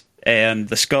 Yes, and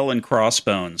the skull and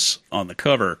crossbones on the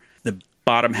cover. The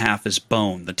bottom half is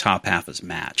bone, the top half is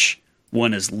match.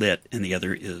 One is lit and the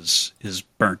other is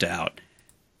burnt out.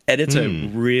 And it's a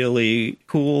really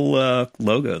cool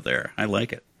logo there. I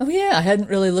like it. Oh, yeah. I hadn't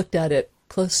really looked at it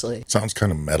closely. Sounds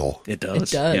kind of metal. It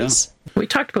does. It does. Yeah. We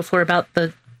talked before about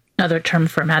the other term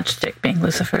for matchstick being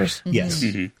Lucifer's. Yes.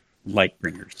 Mm-hmm. Light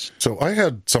bringers. So I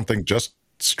had something just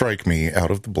strike me out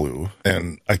of the blue,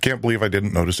 and I can't believe I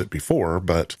didn't notice it before,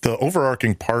 but the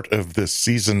overarching part of this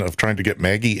season of trying to get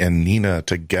Maggie and Nina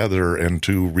together and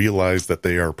to realize that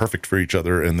they are perfect for each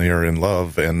other and they are in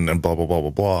love and blah, blah, blah, blah,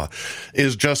 blah,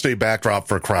 is just a backdrop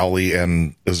for Crowley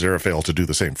and Aziraphale to do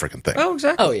the same freaking thing. Oh,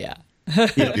 exactly. Oh, yeah.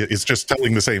 It's just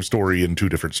telling the same story in 2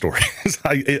 different stories.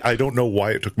 I don't know why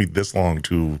it took me this long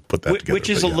to put that together. Which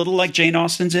is a little like Jane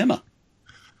Austen's Emma.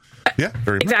 Yeah,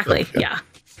 very much Exactly, so, yeah.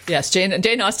 Yes,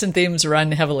 Jane Austen themes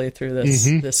run heavily through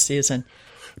this season.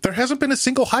 There hasn't been a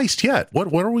single heist yet. What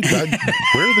are we? Where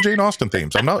are the Jane Austen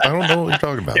themes? I don't know what you're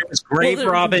talking about. There was grave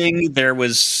robbing. There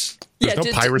was There's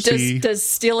no piracy. Does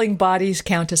stealing bodies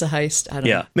count as a heist? I don't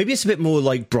know. Maybe it's a bit more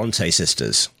like Bronte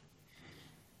sisters.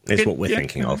 Is what we're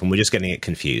thinking of, and we're just getting it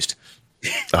confused.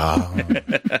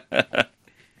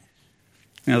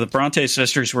 the Bronte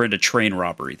sisters were into train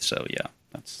robbery, so yeah,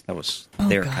 that was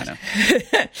their kind of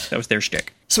that was their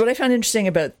shtick. So what I found interesting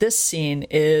about this scene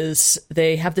is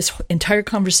they have this entire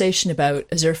conversation about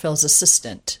Aziraphale's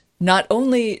assistant. Not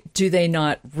only do they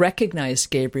not recognize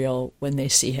Gabriel when they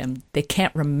see him, they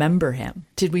can't remember him.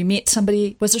 Did we meet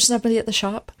somebody? Was there somebody at the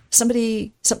shop?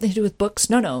 Something to do with books?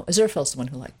 No. Aziraphale's the one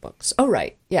who liked books. Oh,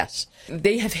 right. Yes.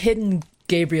 They have hidden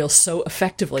Gabriel so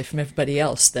effectively from everybody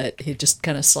else that he just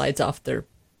kind of slides off their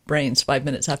brains 5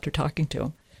 minutes after talking to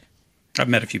him. I've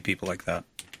met a few people like that.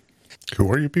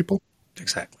 Who are you people?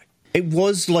 Exactly. It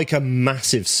was like a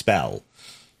massive spell,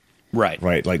 Right.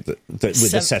 like with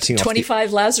the setting off 25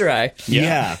 Lazari.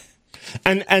 Yeah.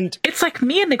 And It's like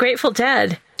me and the Grateful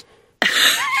Dead.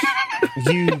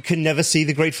 you can never see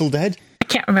the Grateful Dead? I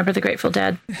can't remember the Grateful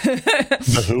Dead.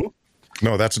 The who?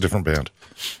 No, that's a different band.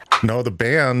 No, the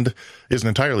band is an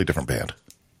entirely different band.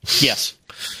 Yes.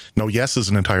 No, Yes is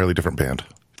an entirely different band.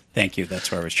 Thank you.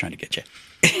 That's where I was trying to get you.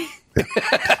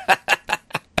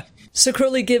 So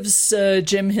Crowley gives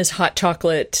Jim his hot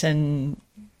chocolate, and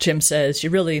Jim says,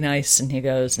 "You're really nice." And he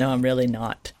goes, "No, I'm really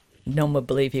not. No one will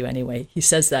believe you anyway." He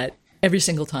says that every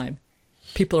single time.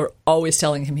 People are always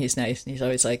telling him he's nice, and he's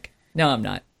always like, "No, I'm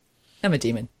not. I'm a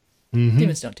demon.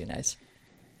 Demons don't do nice."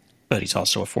 But he's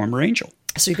also a former angel.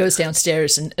 So he goes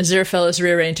downstairs, and Aziraphale is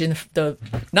rearranging the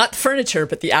not the furniture,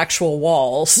 but the actual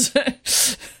walls.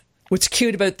 What's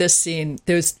cute about this scene,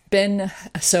 there's been,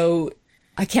 so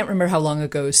I can't remember how long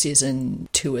ago season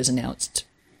 2 was announced.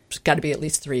 It's got to be at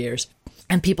least 3 years.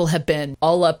 And people have been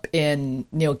all up in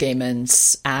Neil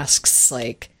Gaiman's asks,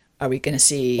 like, are we going to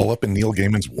see... All up in Neil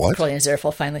Gaiman's what? Crowley and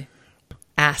Aziraphale finally.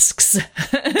 asks.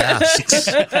 Asks.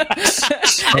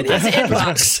 In his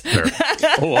inbox.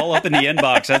 Oh, all up in the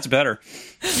inbox. That's better.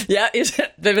 Yeah,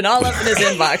 they've been all up in his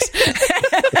inbox.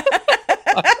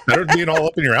 Better than being all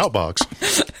up in your outbox.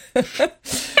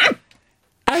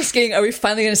 Asking, are we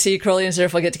finally going to see Crowley and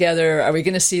Zerfel get together? Are we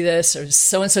going to see this? Or is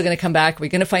so-and-so going to come back? Are we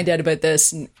going to find out about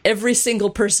this? And every single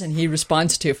person he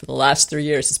responds to for the last 3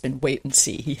 years has been wait and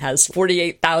see. He has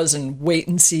 48,000 wait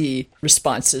and see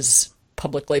responses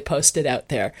publicly posted out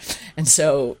there. And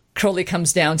so Crowley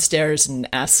comes downstairs and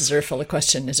asks Zerfel a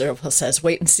question. And Zerfel says,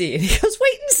 wait and see. And he goes,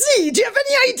 wait and see. Do you have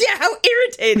any idea how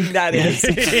irritating that is?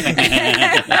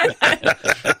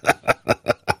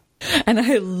 And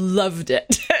I loved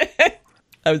it.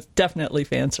 I was definitely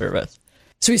fan service.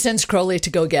 So he sends Crowley to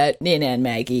go get Nina and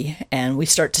Maggie, and we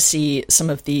start to see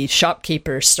some of the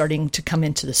shopkeepers starting to come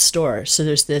into the store. So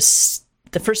there's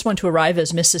the first one to arrive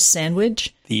is Mrs.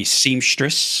 Sandwich. The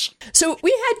seamstress. So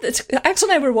we had this, Axel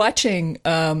and I were watching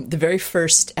the very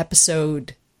first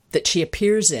episode that she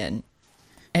appears in,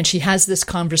 and she has this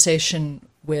conversation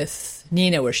with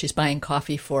Nina where she's buying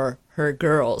coffee for her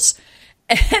girls.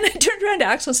 And I turned around to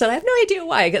Axel and said, I have no idea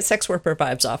why. I get sex worker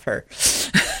vibes off her.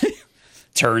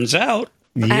 Turns out.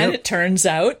 Yep. And it turns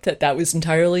out that was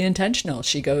entirely intentional.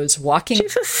 She goes walking.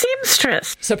 She's a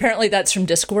seamstress. So apparently that's from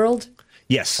Discworld.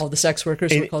 Yes. All the sex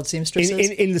workers were called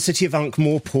seamstresses. In the city of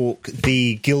Ankh-Morpork,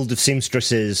 the Guild of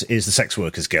Seamstresses is the Sex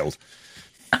Workers Guild.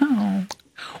 Oh.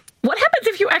 What happens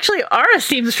if you actually are a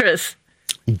seamstress?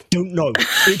 Don't know.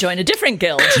 You join a different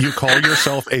guild. You call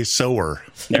yourself a sewer.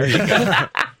 There you go.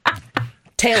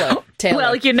 Taylor.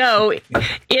 Well,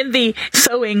 in the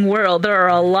sewing world, there are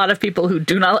a lot of people who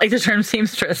do not like the term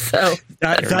seamstress. So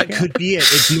that could be it.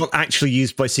 It's not actually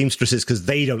used by seamstresses because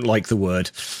they don't like the word.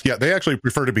 Yeah, they actually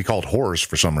prefer to be called whores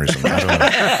for some reason. I don't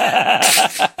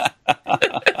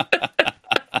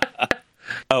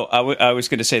know. Oh, I was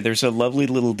going to say there's a lovely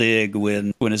little dig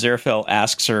when Aziraphale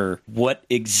asks her, what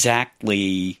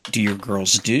exactly do your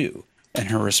girls do? And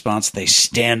her response, they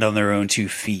stand on their own 2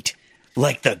 feet,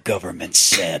 like the government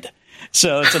said.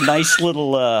 So it's a nice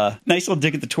little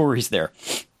dig at the Tories there.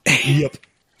 Yep.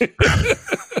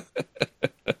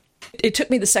 It took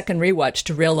me the second rewatch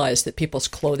to realize that people's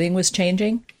clothing was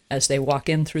changing as they walk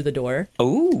in through the door.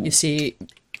 Oh, you see,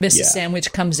 Mrs.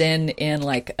 Sandwich comes in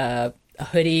like a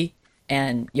hoodie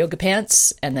and yoga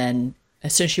pants, and then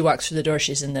as soon as she walks through the door,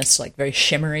 she's in this like very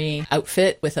shimmery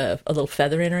outfit with a little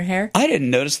feather in her hair. I didn't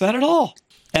notice that at all,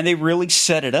 and they really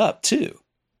set it up too.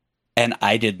 And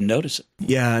I didn't notice it.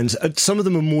 Yeah, and some of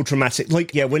them are more dramatic.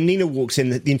 Like, when Nina walks in,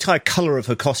 the entire colour of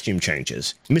her costume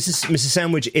changes. Mrs.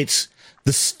 Sandwich,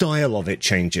 the style of it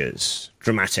changes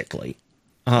dramatically.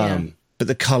 But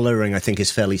the colouring, I think,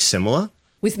 is fairly similar.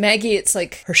 With Maggie, it's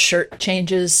like her shirt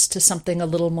changes to something a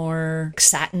little more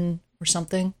satin or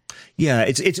something. Yeah,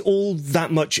 it's all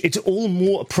that much. It's all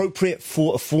more appropriate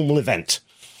for a formal event.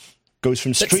 Goes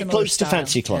from street clothes to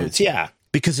fancy clothes. Yeah.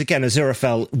 Because, again,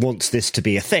 Aziraphale wants this to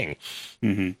be a thing.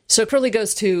 Mm-hmm. So Crowley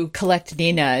goes to collect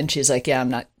Nina, and she's like, I'm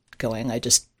not going. I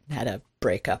just had a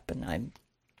breakup, and I'm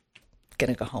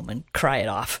going to go home and cry it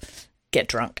off, get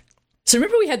drunk. So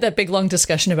remember we had that big, long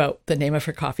discussion about the name of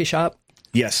her coffee shop?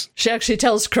 Yes. She actually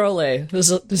tells Crowley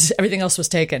everything else was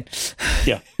taken.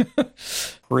 Yeah,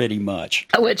 pretty much.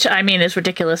 Which, I mean, is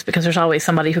ridiculous because there's always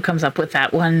somebody who comes up with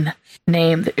that one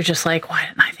name that you're just like, why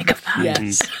didn't I think of that?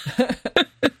 Yes.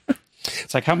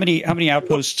 It's like, how many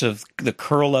outposts of the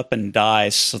Curl Up and Die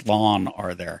salon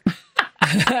are there?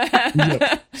 Who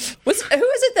was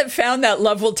it that found that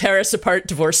love will tear us apart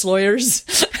divorce lawyers?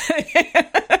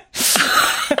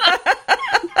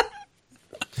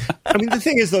 I mean, the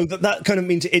thing is, though, that kind of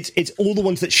means it's all the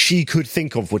ones that she could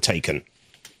think of were taken.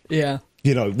 Yeah.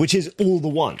 Which is all the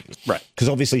ones. Right. Because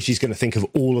obviously she's going to think of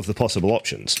all of the possible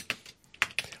options.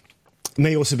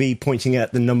 May also be pointing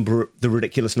at the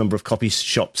ridiculous number of coffee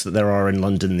shops that there are in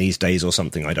London these days or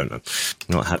something. I don't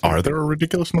know. Are there a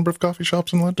ridiculous number of coffee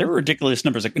shops in London? There are ridiculous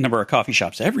number of coffee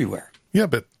shops everywhere. Yeah,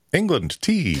 but England,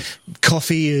 tea.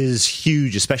 Coffee is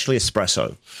huge, especially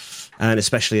espresso. And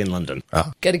especially in London.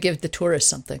 Got to give the tourists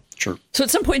something. Sure. So at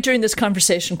some point during this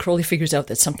conversation, Crowley figures out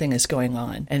that something is going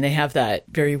on. And they have that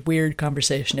very weird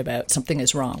conversation about something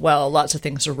is wrong. Well, lots of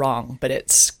things are wrong, but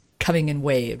it's coming in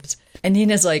waves. And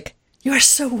Nina's like, you are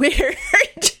so weird.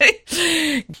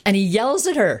 And he yells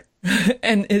at her.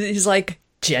 And he's like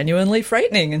genuinely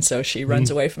frightening. And so she runs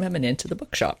away from him and into the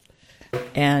bookshop.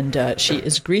 And she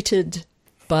is greeted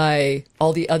by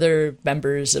all the other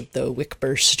members of the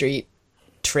Wickburn Street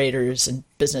Traders and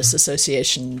Business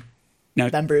Association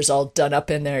members all done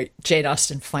up in their Jane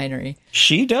Austen finery.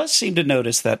 She does seem to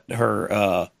notice that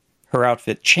her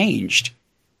outfit changed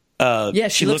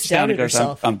She looks down and at goes,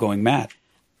 herself. I'm going mad.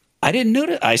 I didn't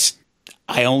notice.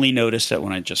 I only noticed it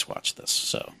when I just watched this.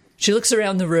 So She looks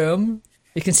around the room.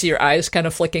 You can see her eyes kind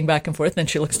of flicking back and forth. Then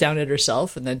she looks down at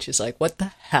herself, and then she's like, what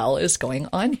the hell is going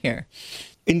on here?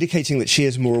 Indicating that she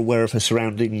is more aware of her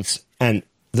surroundings and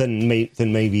than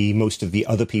maybe most of the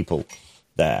other people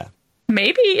there.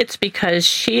 Maybe it's because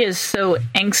she is so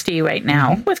angsty right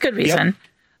now, with good reason,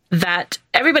 that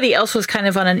everybody else was kind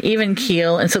of on an even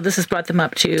keel, and so this has brought them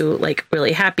up to, like,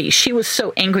 really happy. She was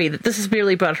so angry that this has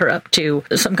really brought her up to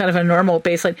some kind of a normal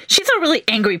baseline. She's a really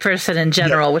angry person in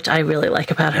general, which I really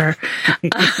like about her.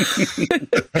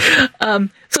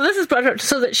 So this has brought her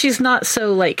so that she's not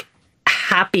so, like,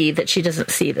 happy that she doesn't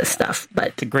see this stuff. But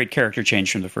it's a great character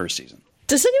change from the first season.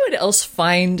 Does anyone else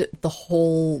find the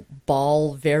whole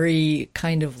ball very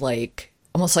kind of like,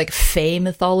 almost like Fae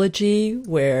mythology,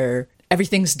 where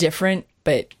everything's different,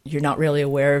 but you're not really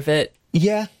aware of it?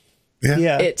 Yeah. Yeah.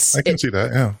 Yeah. I can see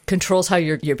that, yeah. Controls how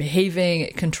you're behaving.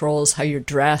 It controls how you're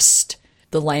dressed.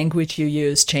 The language you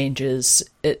use changes.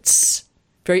 It's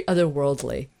very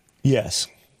otherworldly. Yes.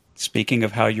 Speaking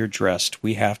of how you're dressed,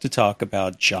 we have to talk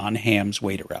about John Hamm's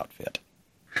waiter outfit.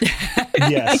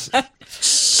 Yes.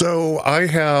 So I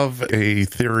have a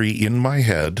theory in my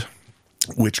head,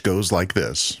 which goes like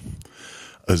this.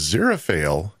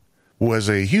 Aziraphale was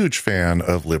a huge fan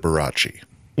of Liberace.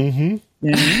 Mm-hmm.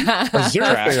 Aziraphale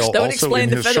That would also explain in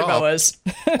the his feather shop, boas.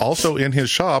 also in his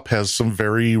shop has some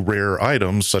very rare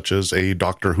items, such as a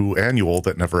Doctor Who annual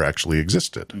that never actually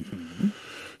existed. Mm-hmm.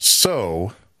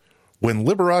 So when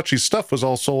Liberace's stuff was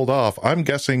all sold off, I'm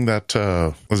guessing that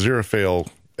Aziraphale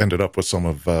ended up with some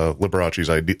of Liberace's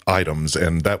items,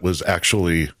 and that was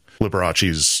actually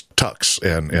Liberace's tux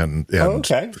and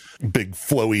big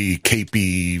flowy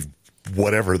capey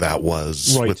whatever that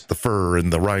was, right, with the fur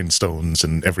and the rhinestones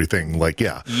and everything. Like,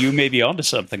 yeah, you may be onto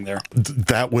something there.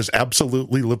 That was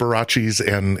absolutely Liberace's,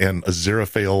 and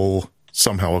Aziraphale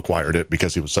somehow acquired it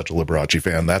because he was such a Liberace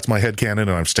fan. That's my headcanon,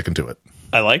 and I'm sticking to it.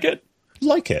 I like it.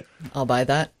 Like it. I'll buy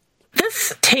that.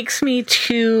 this takes me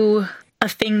to a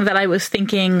thing that I was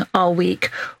thinking all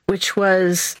week, which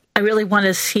was I really want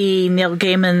to see Neil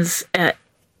Gaiman's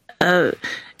Der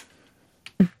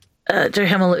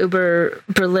Himmel über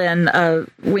Berlin,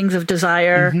 Wings of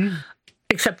Desire,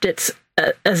 except it's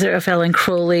Aziraphale and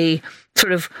Crowley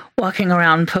sort of walking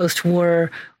around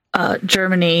post-war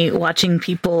Germany, watching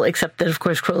people, except that, of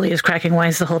course, Crowley is cracking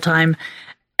wise the whole time.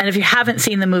 And if you haven't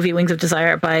seen the movie Wings of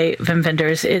Desire by Wim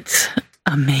Wenders, it's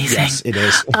amazing. Yes, it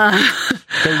is.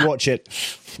 Go watch it.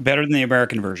 Better than the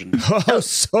American version. Oh,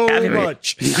 so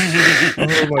much.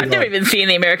 I've never even seen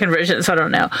the American version, so I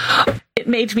don't know. It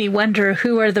made me wonder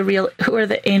who are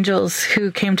the angels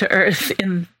who came to Earth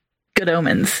in Good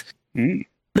Omens?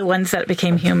 The ones that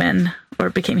became human or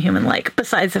became human-like,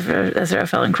 besides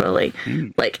Aziraphale and Crowley.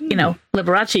 Like,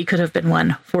 Liberace could have been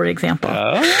one, for example.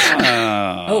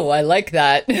 Oh, I like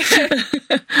that.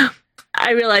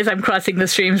 I realize I'm crossing the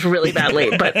streams really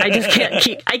badly, but I just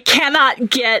I cannot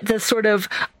get the sort of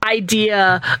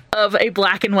idea of a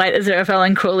black and white Aziraphale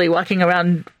and Crowley walking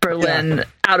around Berlin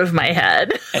out of my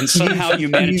head. And somehow you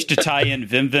managed to tie in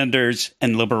Wim Wenders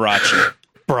and Liberace.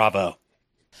 Bravo.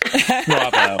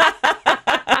 Bravo.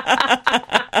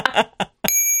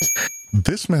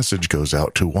 This message goes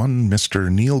out to one Mr.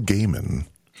 Neil Gaiman,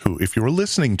 who, if you're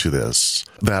listening to this,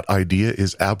 that idea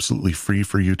is absolutely free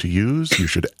for you to use. You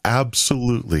should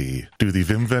absolutely do the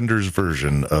Wim Wenders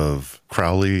version of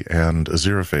Crowley and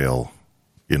Aziraphale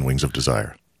in Wings of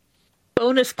Desire.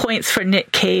 Bonus points for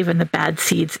Nick Cave and the bad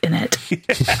seeds in it.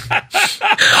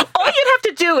 All you'd have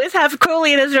to do is have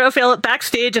Crowley and Aziraphale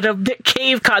backstage at a Nick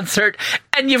Cave concert,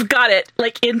 and you've got it,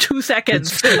 like, in 2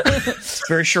 seconds. It's a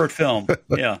very short film.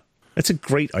 Yeah. That's a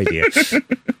great idea.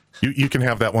 You can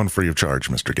have that one free of charge,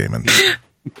 Mr. Gaiman.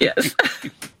 Yes.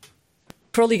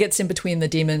 Crowley gets in between the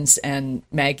demons and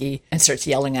Maggie and starts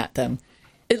yelling at them.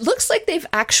 It looks like they've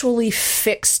actually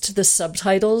fixed the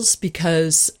subtitles,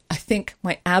 because I think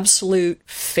my absolute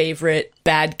favorite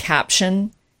bad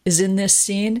caption is in this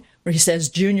scene where he says,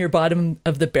 "Junior bottom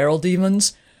of the barrel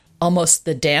demons, almost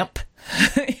the damp."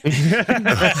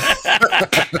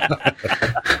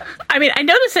 I mean, I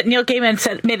noticed that Neil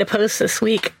Gaiman made a post this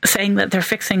week saying that they're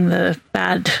fixing the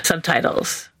bad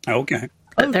subtitles. Okay.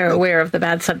 That they're aware of the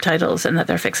bad subtitles and that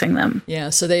they're fixing them. Yeah,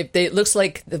 so they it looks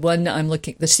like the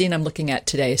scene I'm looking at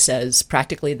today says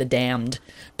practically the damned,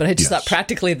 but I just thought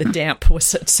practically the damp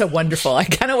was so wonderful. I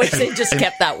kind of wish they just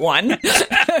kept that one.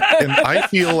 And I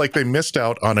feel like they missed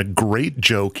out on a great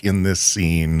joke in this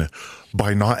scene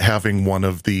by not having one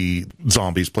of the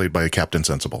zombies played by a Captain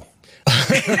Sensible.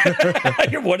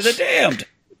 You're one of the damned.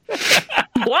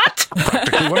 What?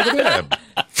 Practically one of the damned.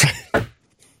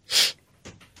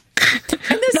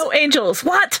 tentacles.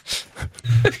 What?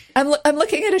 I'm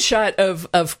looking at a shot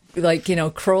of like,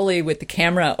 Crowley with the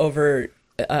camera over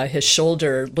his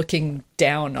shoulder looking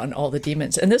down on all the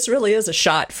demons. And this really is a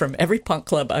shot from every punk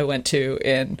club I went to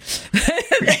in the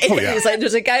 80s. yeah. Like,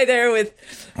 there's a guy there with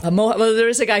a mohawk. Well, there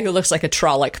is a guy who looks like a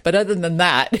Trolloc, but other than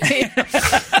that,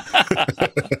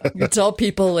 it's all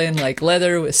people in like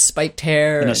leather with spiked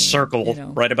hair. In a circle,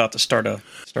 right about to start a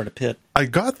pit. I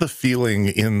got the feeling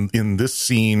in this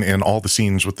scene and all the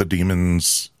scenes with the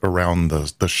demons around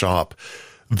the shop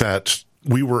that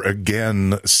we were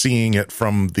again seeing it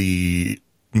from the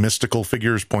mystical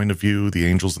figures' point of view, the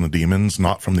angels and the demons,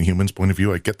 not from the humans' point of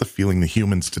view. I get the feeling the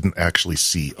humans didn't actually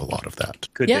see a lot of that.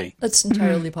 Could Yeah, be. that's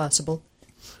entirely possible.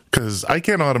 Because I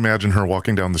cannot imagine her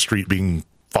walking down the street being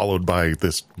followed by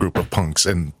this group of punks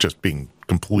and just being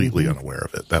completely unaware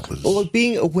of it. That was... Well,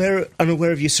 being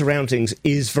unaware of your surroundings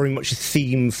is very much a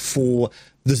theme for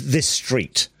this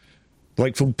street.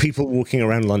 Like for people walking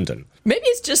around London. Maybe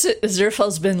it's just that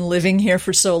Aziraphale's been living here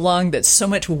for so long that so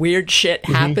much weird shit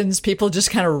happens, people just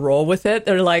kind of roll with it.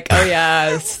 They're like, oh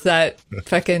yeah, it's that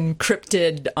fucking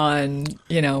cryptid on,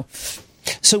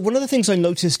 So one of the things I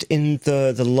noticed in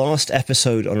the last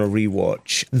episode on a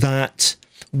rewatch, that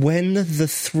when the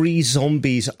three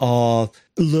zombies are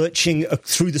lurching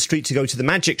through the street to go to the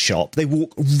magic shop, they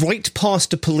walk right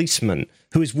past a policeman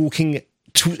who is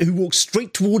who walks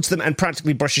straight towards them and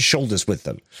practically brushes shoulders with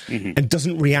them and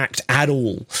doesn't react at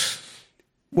all.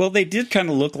 Well, they did kind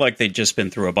of look like they'd just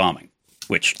been through a bombing,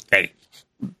 which they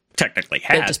technically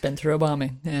had. They've just been through a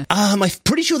bombing, yeah. I'm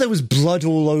pretty sure there was blood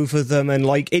all over them, and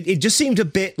like it just seemed a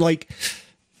bit like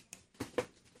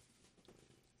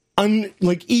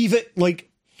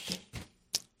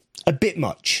a bit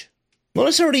much. Not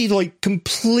necessarily like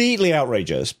completely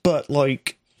outrageous, but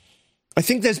like I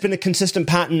think there's been a consistent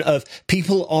pattern of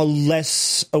people are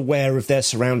less aware of their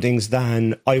surroundings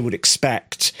than I would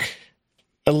expect,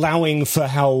 allowing for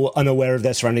how unaware of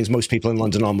their surroundings most people in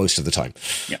London are most of the time.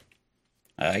 Yeah,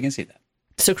 I can see that.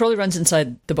 So Crowley runs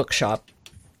inside the bookshop.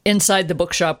 Inside the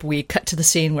bookshop, we cut to the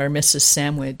scene where Mrs.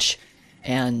 Sandwich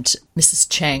and Mrs.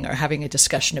 Chang are having a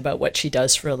discussion about what she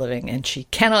does for a living, and she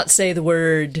cannot say the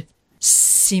word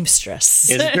seamstress.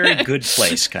 It's a very good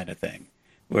place kind of thing,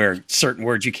 where certain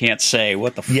words you can't say.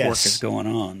 What the fork is going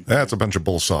on? That's a bunch of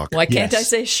bull sock. Why can't I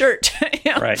say shirt?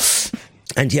 Right.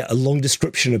 And yeah, a long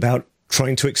description about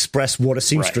trying to express what a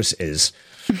seamstress is.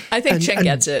 I think Cheng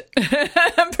gets it.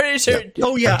 I'm pretty sure.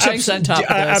 Oh yeah, Cheng's on top of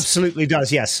this. Absolutely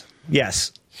does. Yes.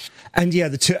 And yeah,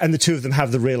 the two of them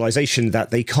have the realization that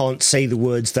they can't say the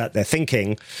words that they're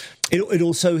thinking. It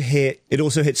also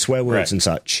hits swear words and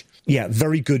such. Yeah,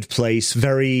 very good place,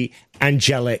 very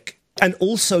angelic, and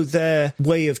also their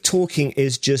way of talking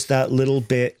is just that little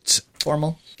bit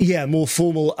formal. Yeah, more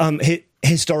formal,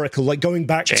 historical, like going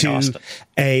back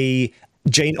a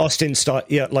Jane Austen style,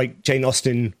 like Jane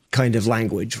Austen kind of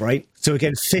language, right? So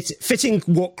again, fitting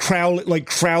what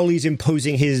Crowley's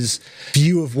imposing his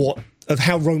view of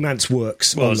how romance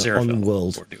works on the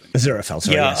world. Aziraphale,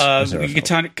 sorry. Yeah, yes, you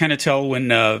can kind of tell when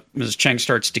Mrs. Cheng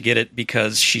starts to get it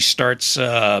because she starts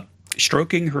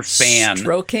stroking her fan.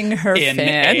 Yeah.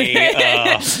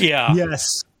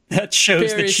 Yes. That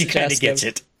shows Very that she kind of suggestive. gets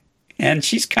it. And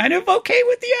she's kind of okay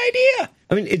with the idea.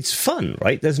 I mean, it's fun,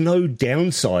 right? There's no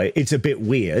downside. It's a bit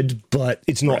weird, but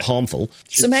it's not harmful.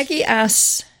 So Maggie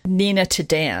asks Nina to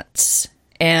dance,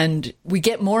 and we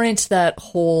get more into that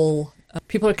whole...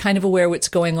 people are kind of aware what's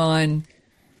going on,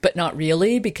 but not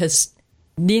really, because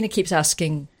Nina keeps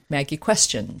asking Maggie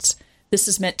questions. This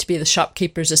is meant to be the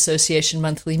Shopkeepers Association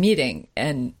monthly meeting,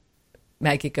 and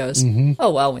Maggie goes,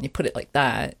 oh, well, when you put it like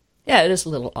that, yeah, it is a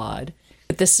little odd.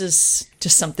 But this is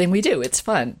just something we do. It's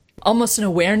fun. Almost an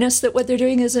awareness that what they're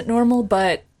doing isn't normal,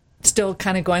 but still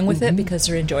kind of going with it because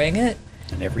they're enjoying it.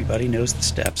 And everybody knows the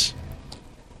steps.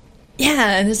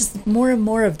 Yeah, and this is more and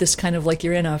more of this kind of like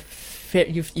you're in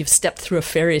you've stepped through a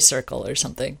fairy circle or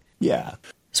something. Yeah.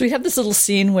 So we have this little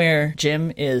scene where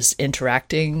Jim is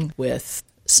interacting with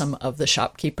some of the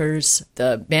shopkeepers.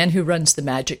 The man who runs the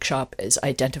magic shop is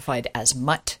identified as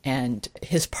Mutt, and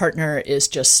his partner is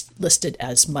just listed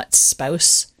as Mutt's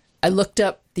spouse. I looked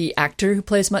up the actor who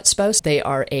plays Mutt's spouse. They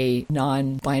are a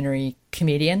non-binary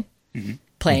comedian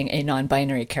playing a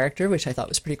non-binary character, which I thought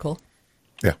was pretty cool.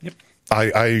 Yeah. Yep.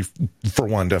 I, for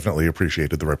one, definitely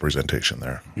appreciated the representation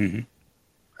there.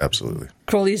 Absolutely.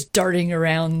 Crowley's darting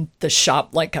around the shop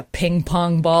like a ping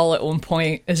pong ball at one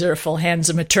point. Aziraphale hands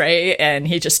him a tray and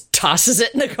he just tosses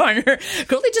it in the corner.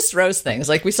 Crowley just throws things.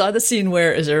 Like we saw the scene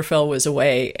where Aziraphale was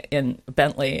away in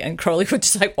Bentley and Crowley would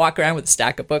just like walk around with a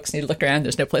stack of books and he'd look around.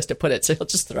 There's no place to put it, so he'll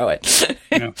just throw it.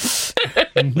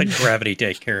 Let gravity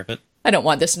take care of it. I don't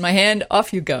want this in my hand.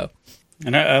 Off you go.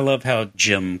 And I love how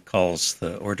Jim calls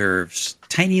the hors d'oeuvres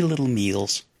tiny little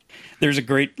meals. There's a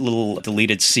great little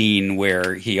deleted scene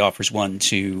where he offers one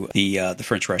to the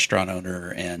French restaurant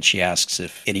owner, and she asks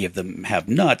if any of them have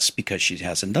nuts because she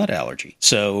has a nut allergy.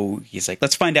 So he's like,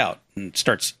 let's find out, and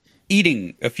starts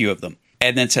eating a few of them,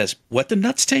 and then says, what do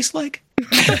nuts taste like?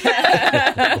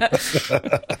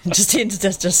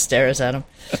 just stares at him.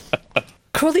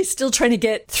 Crowley's still trying to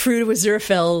get through to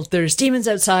Aziraphale. There's demons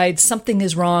outside. Something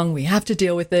is wrong. We have to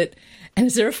deal with it. And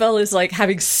Aziraphale is like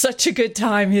having such a good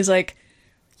time. He's like,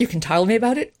 you can tell me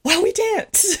about it while we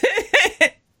dance.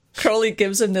 Crowley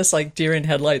gives him this like deer in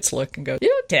headlights look and goes, you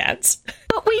don't dance.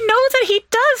 But we know that he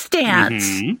does dance.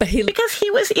 Mm-hmm. But because he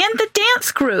was in the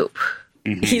dance group.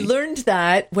 Mm-hmm. He learned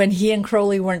that when he and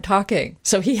Crowley weren't talking.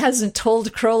 So he hasn't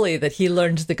told Crowley that he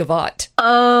learned the gavotte.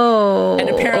 Oh, and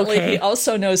apparently okay. He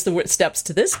also knows the steps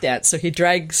to this dance. So he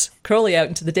drags Crowley out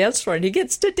into the dance floor and he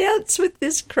gets to dance with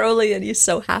this Crowley and he's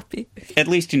so happy. At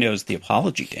least he knows the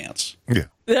apology dance. Yeah.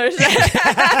 There's there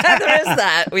is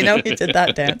that. We know he did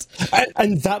that dance.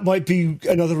 And that might be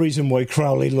another reason why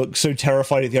Crowley looks so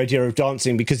terrified at the idea of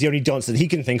dancing, because the only dance that he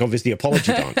can think of is the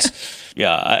apology dance.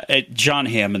 Yeah, John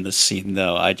Hamm in this scene,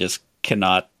 though, I just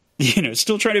cannot,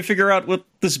 still trying to figure out what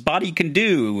this body can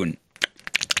do. And,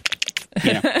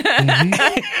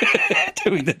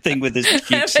 doing the thing with his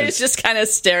cheeks. He's just kind of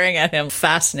staring at him,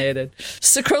 fascinated.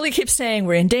 So Crowley keeps saying,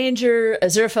 we're in danger.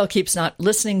 Aziraphale keeps not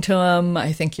listening to him.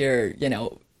 I think you're,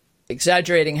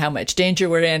 exaggerating how much danger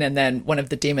we're in. And then one of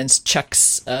the demons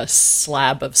chucks a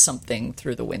slab of something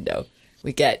through the window.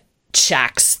 We get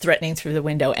Shax threatening through the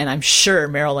window, and I'm sure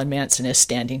Marilyn Manson is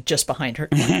standing just behind her,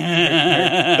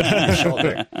 her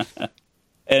shoulder.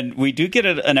 And we do get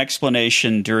an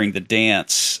explanation during the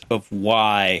dance of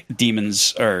why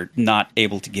demons are not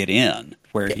able to get in,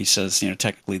 where he says,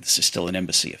 technically this is still an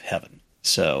embassy of heaven.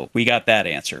 So we got that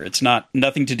answer. It's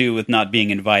nothing to do with not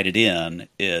being invited in.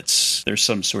 There's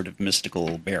some sort of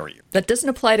mystical barrier. That doesn't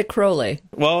apply to Crowley.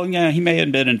 Well, yeah, he may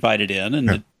have been invited in,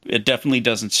 and it definitely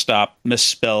doesn't stop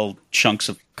misspelled chunks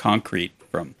of concrete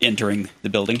from entering the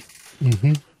building.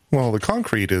 Mm-hmm. Well, the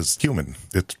concrete is human.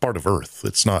 It's part of Earth.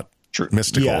 It's not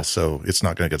mystical, so it's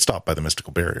not going to get stopped by the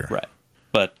mystical barrier. Right.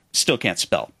 But still can't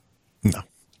spell. No.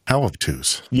 How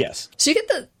obtuse. Yes. So you get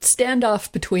the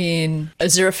standoff between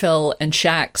Aziraphale and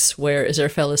Shax, where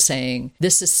Aziraphale is saying,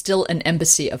 this is still an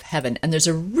embassy of heaven. And there's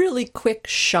a really quick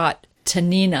shot to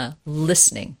Nina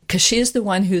listening, because she is the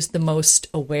one who's the most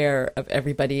aware of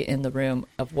everybody in the room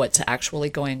of what's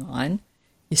actually going on.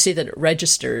 You see that it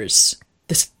registers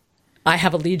this, I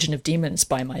have a legion of demons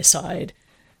by my side.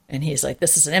 And he's like,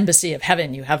 this is an embassy of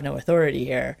heaven. You have no authority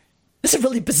here. It's a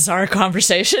really bizarre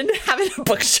conversation, having a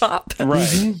bookshop. Right.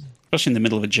 Mm-hmm. Especially in the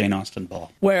middle of a Jane Austen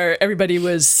ball. Where everybody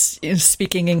was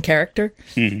speaking in character.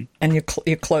 Mm-hmm. And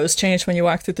your clothes changed when you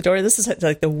walk through the door. This is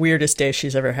like the weirdest day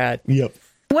she's ever had. Yep.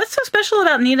 What's so special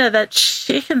about Nina that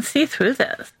she can see through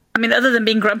this? I mean, other than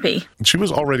being grumpy. She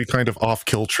was already kind of off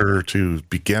kilter to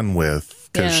begin with,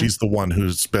 because she's the one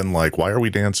who's been like, why are we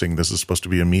dancing? This is supposed to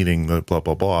be a meeting, blah,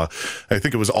 blah, blah. I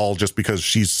think it was all just because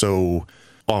she's so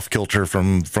off kilter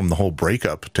from the whole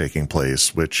breakup taking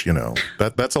place, which,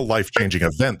 that's a life-changing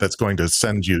event that's going to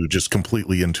send you just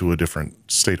completely into a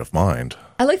different state of mind.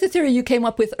 I like the theory you came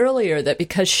up with earlier, that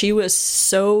because she was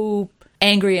so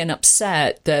angry and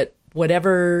upset, that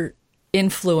whatever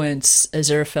influence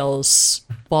Aziraphale's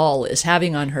ball is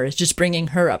having on her is just bringing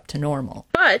her up to normal.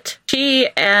 But she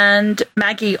and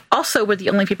Maggie also were the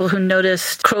only people who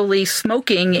noticed Crowley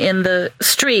smoking in the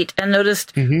street, and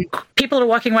noticed people are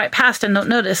walking right past and don't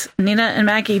notice. Nina and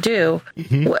Maggie do.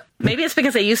 Mm-hmm. Maybe it's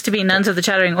because they used to be nuns of the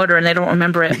Chattering Order and they don't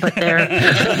remember it, but they're...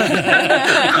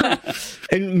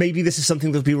 And maybe this is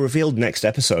something that'll be revealed next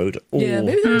episode. Or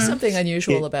maybe there's something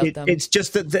unusual about them. It's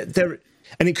just that they're...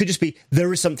 And it could just be,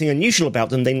 there is something unusual about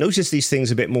them. They notice these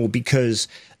things a bit more because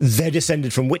they're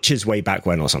descended from witches way back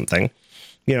when or something.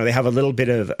 They have a little bit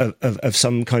of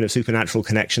some kind of supernatural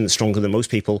connection that's stronger than most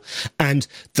people. And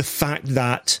the fact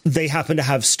that they happen to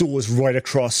have stores right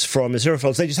across from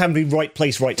Aziraphale, they just happen to be right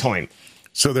place, right time.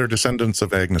 So they're descendants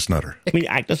of Agnes Nutter. I mean,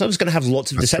 Agnes Nutter's going to have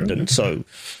lots of descendants, so...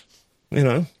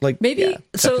 maybe.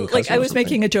 So, I was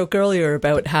making a joke earlier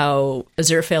about how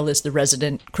Aziraphale is the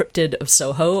resident cryptid of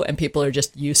Soho, and people are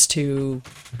just used to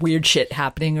weird shit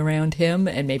happening around him.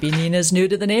 And maybe Nina's new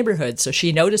to the neighborhood, so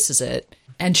she notices it,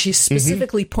 and she's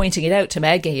specifically pointing it out to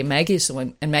Maggie. And Maggie's the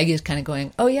one, and Maggie's kind of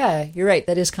going, "Oh yeah, you're right.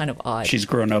 That is kind of odd." She's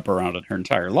grown up around it her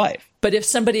entire life. But if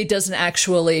somebody doesn't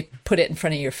actually put it in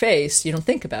front of your face, you don't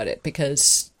think about it,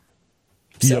 because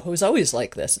Soho's always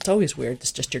like this. It's always weird.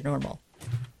 It's just your normal.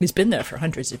 He's been there for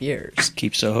hundreds of years.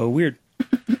 Keep Soho weird.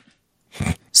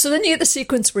 So then you get the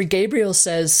sequence where Gabriel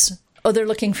says, "Oh, they're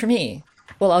looking for me.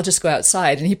 Well, I'll just go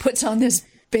outside." And he puts on this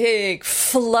big,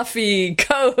 fluffy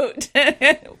coat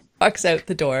and walks out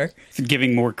the door.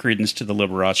 Giving more credence to the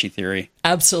Liberace theory.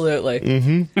 Absolutely.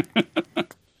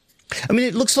 I mean,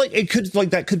 it looks like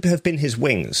that could have been his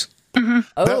wings.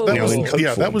 Oh,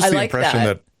 that was I the like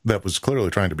impression that was clearly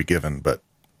trying to be given, but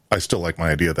I still like my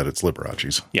idea that it's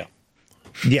Liberace's. Yeah.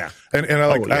 Yeah. And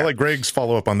I like Greg's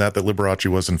follow-up on that Liberace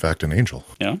was, in fact, an angel.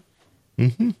 Yeah.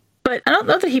 But I don't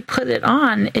know that he put it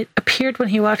on. It appeared when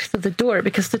he walked through the door,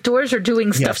 because the doors are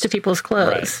doing stuff to people's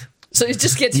clothes. Right. So it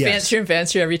just gets fancier and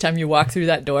fancier every time you walk through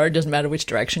that door. It doesn't matter which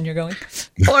direction you're going.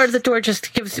 Or the door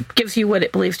just gives you what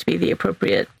it believes to be the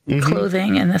appropriate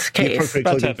clothing in this case.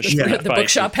 The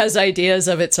bookshop has ideas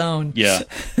of its own. Yeah.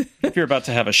 If you're about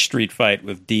to have a street fight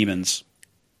with demons,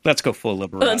 let's go full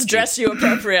Liberace. Let's dress you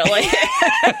appropriately.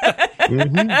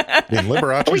 In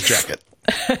Liberace's jacket.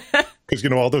 Because,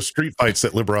 all those street fights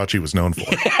that Liberace was known for.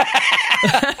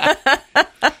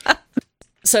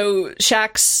 So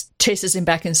Shax chases him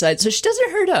back inside. So she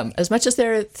doesn't hurt him. As much as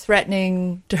they're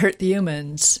threatening to hurt the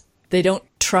humans, they don't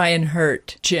try and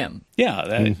hurt Jim.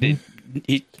 Yeah.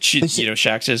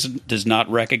 Shax does not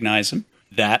recognize him.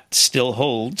 That still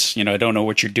holds. I don't know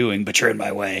what you're doing, but you're in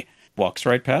my way. Walks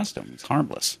right past him. He's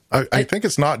harmless. I think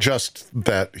it's not just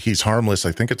that he's harmless.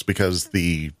 I think it's because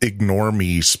the ignore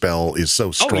me spell is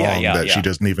so strong that she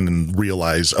doesn't even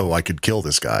realize, I could kill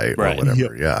this guy or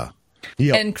whatever. Yeah.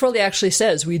 Yep. And Crowley actually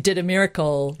says, we did a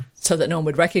miracle so that no one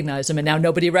would recognize him, and now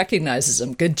nobody recognizes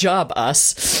him. Good job,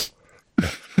 us.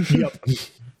 Yep.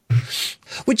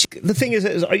 Which, the thing is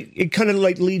it kind of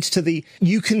leads to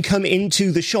you can come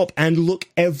into the shop and look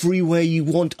everywhere you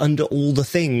want under all the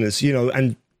things,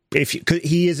 and if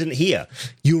he isn't here,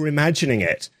 you're imagining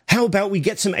it. How about we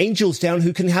get some angels down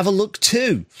who can have a look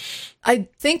too? I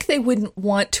think they wouldn't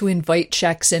want to invite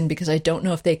Shax in because I don't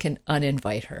know if they can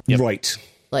uninvite her. Yep. Right.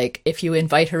 Like, if you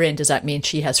invite her in, does that mean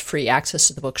she has free access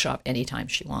to the bookshop anytime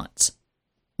she wants?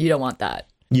 You don't want that.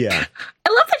 Yeah. I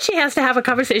love that she has to have a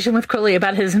conversation with Crowley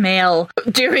about his mail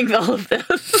during all of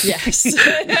this. Yes.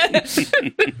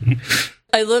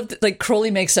 I loved,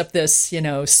 Crowley makes up this,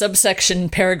 subsection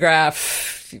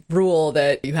paragraph rule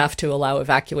that you have to allow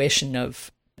evacuation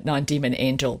of non-demon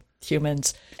angel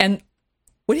humans. And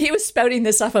when he was spouting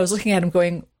this off, I was looking at him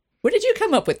going, where did you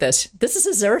come up with this? This is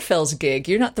Aziraphale's gig.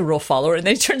 You're not the rule follower. And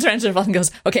then he turns around to Aziraphale and goes,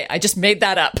 okay, I just made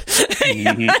that up.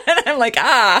 And I'm like,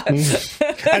 And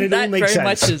it that very sense.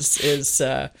 Much is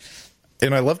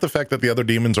And I love the fact that the other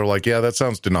demons are like, that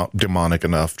sounds demonic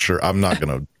enough. Sure, I'm not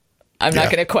going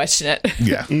to question it.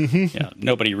 Yeah. Yeah.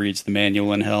 Nobody reads the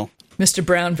manual in hell. Mr.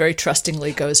 Brown very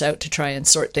trustingly goes out to try and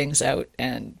sort things out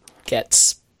and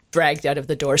gets dragged out of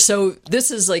the door. So this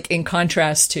is in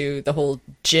contrast to the whole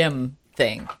Jim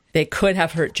thing. They could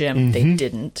have hurt Jim. They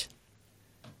didn't.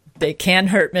 They can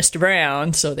hurt Mr.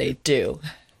 Brown, so they do.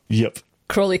 Yep.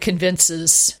 Crowley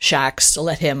convinces Shax to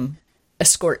let him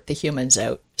escort the humans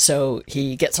out. So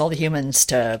he gets all the humans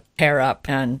to pair up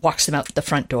and walks them out the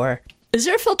front door.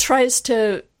 Aziraphale tries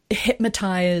to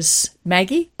hypnotize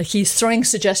Maggie. He's throwing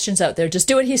suggestions out there. Just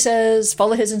do what he says,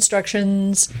 follow his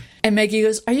instructions. And Maggie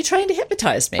goes, are you trying to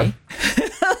hypnotize me? Is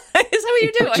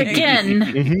that what you're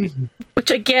doing? Which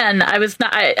again, I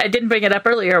didn't bring it up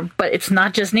earlier, but it's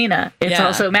not just Nina. It's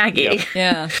also Maggie.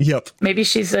 Yeah. Yep. Maybe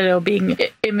she's being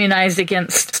immunized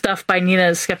against stuff by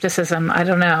Nina's skepticism. I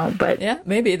don't know, but yeah,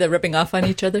 maybe they're ripping off on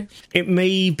each other. It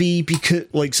may be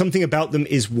because something about them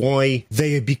is why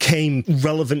they became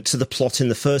relevant to the plot in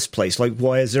the first place. Why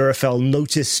Aziraphale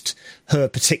noticed her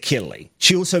particularly.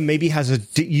 She also maybe has a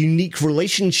unique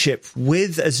relationship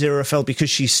with Aziraphale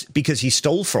because he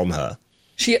stole from her.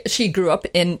 She grew up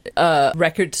in a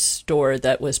record store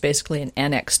that was basically an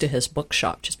annex to his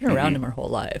bookshop. She's been around him her whole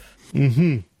life.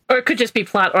 Or it could just be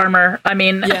plot armor. I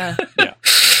mean, yeah.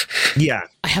 Yeah.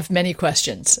 I have many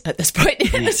questions at this point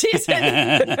in the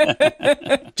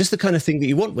season. Just the kind of thing that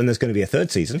you want when there's going to be a third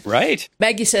season. Right.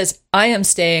 Maggie says, I am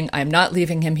staying. I'm not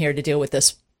leaving him here to deal with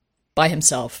this by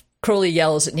himself. Crowley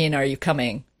yells at Nina, are you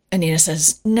coming? And Nina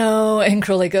says, no. And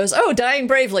Crowley goes, oh, dying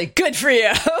bravely. Good for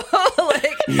you.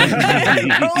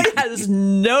 Crowley has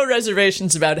no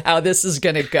reservations about how this is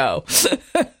going to go.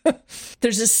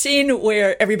 There's a scene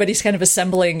where everybody's kind of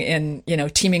assembling in,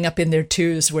 teaming up in their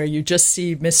twos, where you just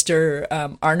see Mr.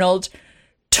 Arnold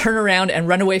turn around and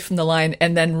run away from the line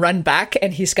and then run back.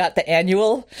 And he's got the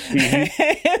annual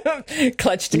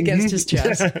clutched against his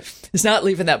chest. He's not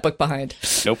leaving that book behind.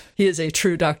 Nope. He is a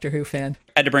true Doctor Who fan.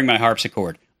 I had to bring my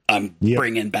harpsichord. I'm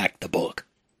bringing back the book.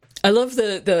 I love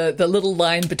the little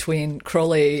line between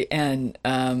Crowley and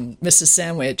Mrs.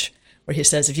 Sandwich where he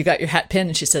says, "Have you got your hat pinned?"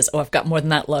 And she says, "Oh, I've got more than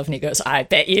that, love." And he goes, "I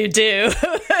bet you do."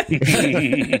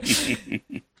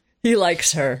 He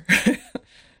likes her.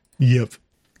 Yep.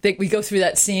 Think we go through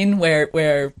that scene where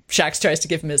Shax tries to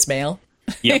give him his mail.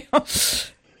 Yep.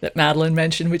 That Madeline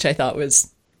mentioned, which I thought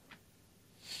was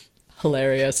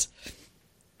hilarious.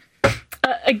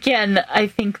 Again, I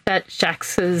think that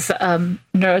Shax's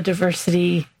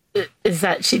neurodiversity is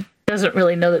that she doesn't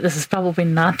really know that this is probably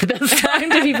not the best time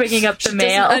to be bringing up the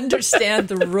mail. Doesn't understand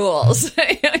the rules.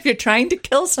 If you're trying to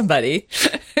kill somebody,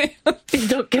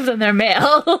 Don't give them their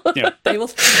mail. Yeah. they will.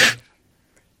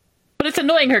 But it's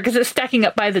annoying her because it's stacking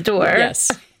up by the door.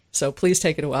 Yes. So please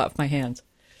take it off my hands.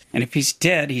 And if he's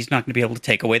dead, he's not going to be able to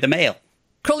take away the mail.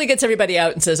 Crowley gets everybody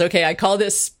out and says, "Okay, I call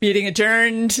this meeting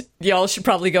adjourned. Y'all should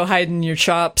probably go hide in your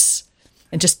shops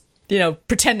and just,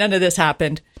 pretend none of this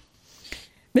happened."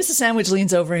 Mrs. Sandwich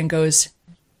leans over and goes,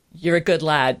 "You're a good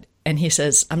lad." And he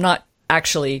says, "I'm not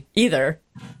actually either,"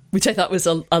 which I thought was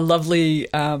a lovely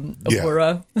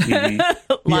Uhura line.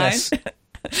 Yes.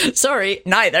 Sorry,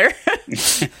 neither.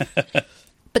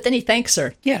 But then he thanks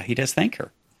her. Yeah, he does thank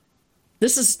her.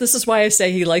 This is why I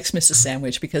say he likes Mrs.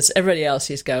 Sandwich, because everybody else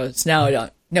he goes, "No, I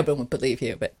don't. Nobody won't believe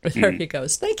you." But with her, he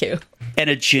goes, "Thank you." And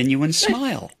a genuine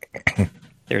smile.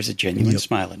 There's a genuine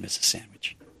smile in Mrs.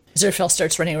 Sandwich. Zerfel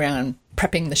starts running around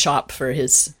prepping the shop for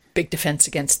his big defense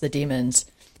against the demons.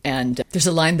 And there's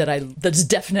a line that's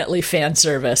definitely fan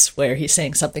service where he's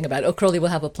saying something about, "Oh, Crowley will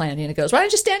have a plan." And he goes, "Why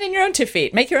don't you stand on your own 2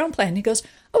 feet? Make your own plan." And he goes,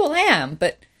 "Oh, well, I am,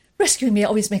 but rescuing me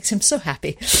always makes him so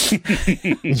happy."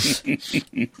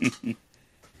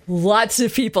 Lots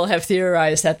of people have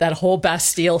theorized that whole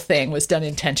Bastille thing was done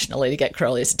intentionally to get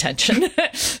Crowley's attention.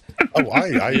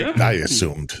 I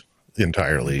assumed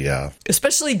entirely, yeah.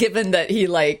 Especially given that he's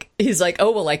like,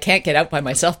 "Oh, well, I can't get out by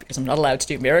myself because I'm not allowed to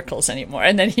do miracles anymore."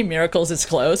 And then he miracles his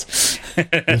clothes.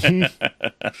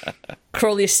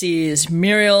 Crowley sees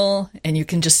Muriel, and you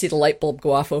can just see the light bulb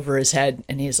go off over his head.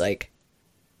 And he's like,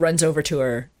 runs over to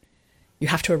her. "You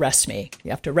have to arrest me.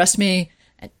 You have to arrest me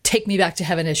and take me back to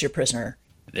heaven as your prisoner."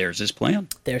 There's his plan.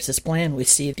 There's his plan. We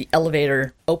see the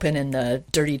elevator open in the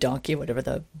Dirty Donkey, whatever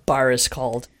the bar is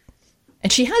called.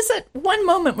 And she has that one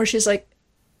moment where she's like,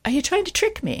 "Are you trying to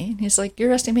trick me?" And he's like, "You're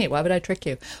arresting me. Why would I trick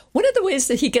you?" One of the ways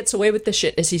that he gets away with this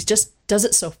shit is he just does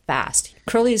it so fast.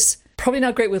 Crowley's probably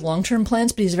not great with long-term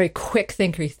plans, but he's a very quick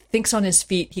thinker. He thinks on his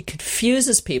feet. He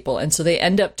confuses people. And so they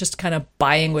end up just kind of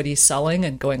buying what he's selling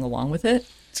and going along with it.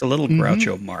 It's a little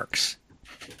Groucho Marx.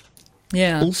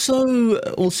 Yeah.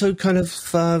 Also kind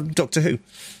of Doctor Who,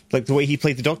 like the way he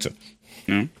played the Doctor.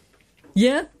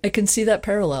 Yeah, I can see that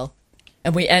parallel.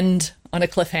 And we end on a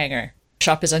cliffhanger.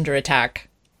 Shop is under attack.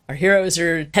 Our heroes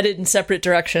are headed in separate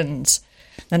directions.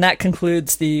 And that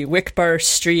concludes the Wickbar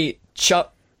Street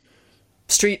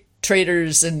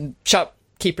traders and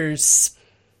shopkeepers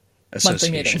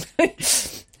monthly meeting.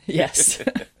 Yes.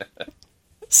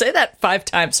 Say that 5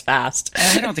 times fast.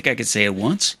 I don't think I could say it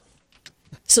once.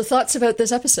 So thoughts about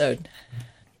this episode?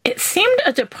 It seemed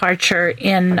a departure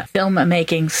in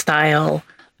filmmaking style.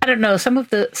 I don't know, some of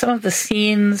the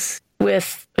scenes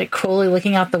with like Crowley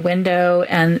looking out the window,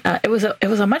 and it was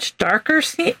a much darker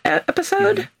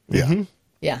episode. Yeah. Mm-hmm.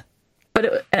 Yeah.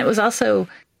 But it was also,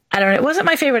 I don't know, it wasn't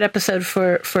my favorite episode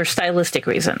for stylistic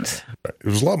reasons. It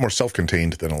was a lot more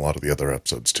self-contained than a lot of the other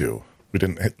episodes too. We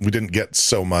didn't get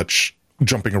so much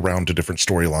jumping around to different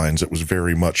storylines. It was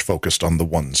very much focused on the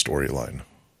one storyline.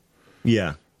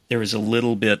 Yeah. There was a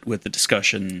little bit with the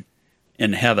discussion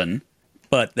in heaven,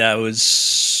 but that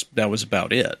was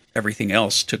about it. Everything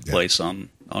else took place on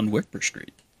Wickbar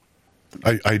Street.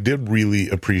 I did really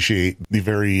appreciate the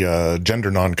very gender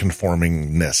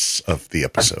non-conformingness of the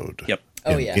episode. Yep.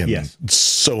 In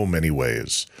so many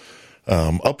ways.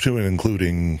 Up to and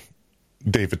including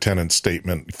David Tennant's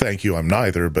statement, "Thank you, I'm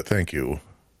neither, but thank you,"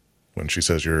 when she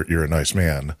says you're a nice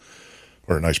man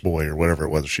or a nice boy or whatever it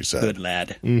was she said. Good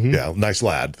lad. Mm-hmm. Yeah, nice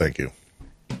lad, thank you.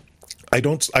 I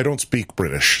don't speak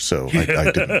British, so I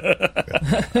didn't.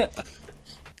 Yeah.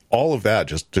 All of that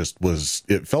just was,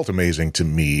 it felt amazing to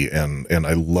me, and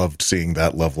I loved seeing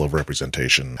that level of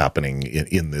representation happening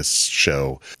in this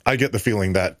show. I get the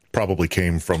feeling that probably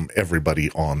came from everybody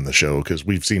on the show, because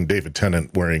we've seen David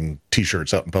Tennant wearing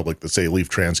T-shirts out in public that say, "Leave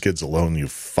trans kids alone, you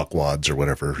fuckwads," or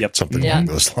whatever. Yep. Something along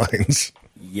those lines.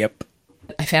 Yep.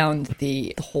 I found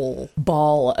the whole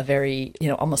ball a very,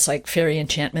 almost like fairy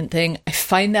enchantment thing. I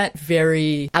find that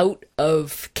very out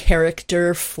of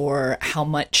character for how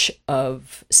much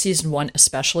of season 1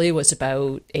 especially was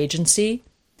about agency.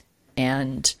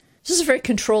 And this is a very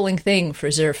controlling thing for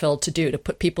Aziraphale to do, to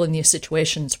put people in these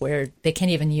situations where they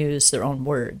can't even use their own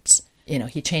words.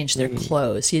 he changed their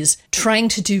clothes. He's trying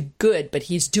to do good, but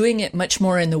he's doing it much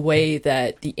more in the way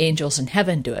that the angels in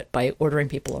heaven do it, by ordering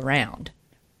people around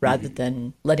rather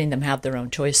than letting them have their own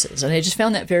choices. And I just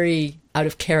found that very out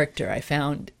of character. I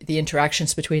found the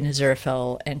interactions between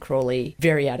Aziraphale and Crowley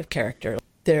very out of character.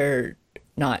 They're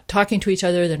not talking to each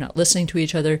other. They're not listening to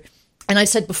each other. And I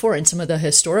said before in some of the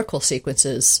historical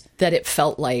sequences that it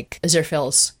felt like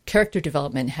Aziraphale's character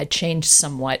development had changed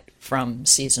somewhat from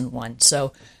season 1.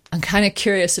 So I'm kind of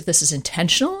curious if this is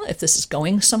intentional, if this is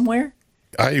going somewhere.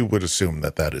 I would assume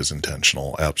that is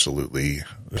intentional, absolutely.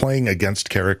 Playing against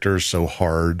characters so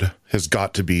hard has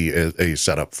got to be a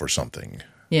setup for something.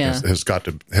 Yeah. Has got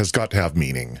to have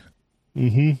meaning.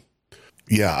 Mm-hmm.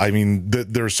 Yeah, I mean,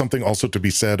 there's something also to be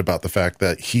said about the fact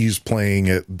that he's playing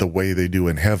it the way they do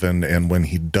in heaven, and when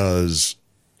he does,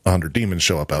 100 demons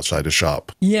show up outside his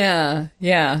shop. Yeah.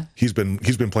 He's been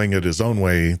playing it his own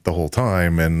way the whole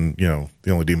time, and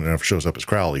the only demon that ever shows up is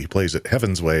Crowley. He plays it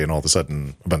heaven's way, and all of a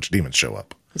sudden, a bunch of demons show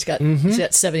up. He's got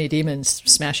 70 demons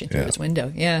smashing through his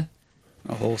window. Yeah,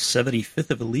 A whole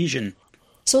 75th of Elysian.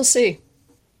 so we'll see.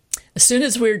 As soon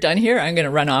as we're done here, I'm going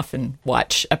to run off and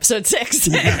watch episode 6.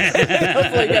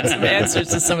 Hopefully get some answers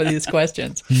to some of these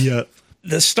questions. Yeah.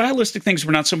 The stylistic things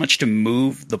were not so much to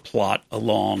move the plot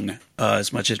along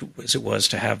as much as it was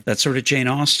to have that sort of Jane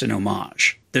Austen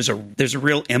homage. There's a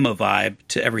real Emma vibe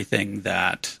to everything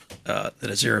that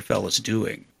Aziraphale is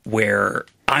doing, where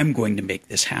I'm going to make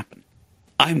this happen.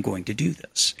 I'm going to do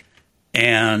this.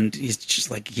 And he's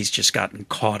just gotten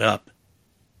caught up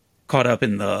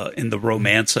in the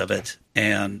romance of it,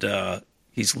 and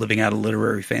he's living out a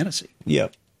literary fantasy. Yeah.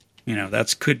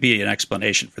 That could be an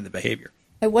explanation for the behavior.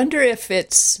 I wonder if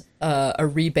it's a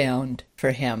rebound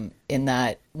for him, in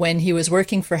that when he was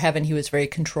working for heaven, he was very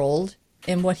controlled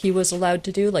in what he was allowed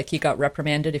to do. Like, he got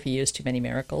reprimanded if he used too many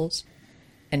miracles.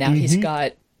 And now he's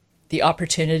got the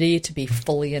opportunity to be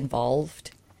fully involved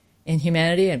in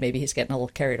humanity, and maybe he's getting a little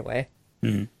carried away.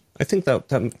 Mm. I think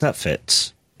that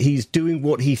fits. He's doing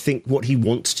what he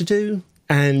wants to do,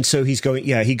 and so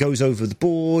he goes over the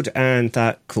board, and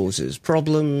that causes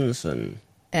problems,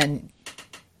 and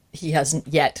he hasn't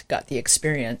yet got the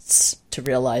experience to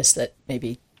realize that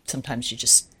maybe sometimes you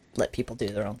just let people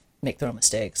make their own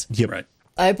mistakes. Yep. Right.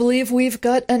 I believe we've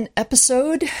got an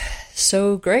episode.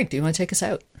 So, Greg, do you want to take us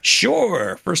out?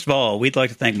 Sure. First of all, we'd like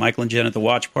to thank Michael and Jen at the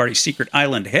Watch Party Secret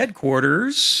Island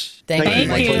headquarters. Thank you,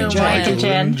 Michael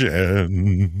and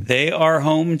Jen. They are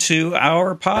home to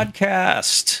our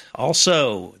podcast.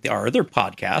 Also, our other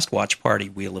podcast, Watch Party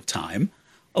Wheel of Time,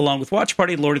 along with Watch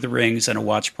Party Lord of the Rings and a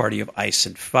Watch Party of Ice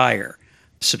and Fire.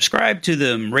 Subscribe to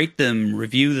them, rate them,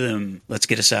 review them. Let's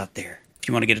get us out there. If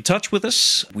you want to get in touch with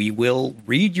us, we will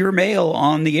read your mail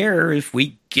on the air if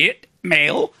we get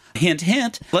mail. Hint,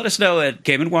 hint. Let us know at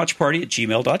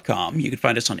gameandwatchparty@gmail.com. You can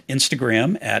find us on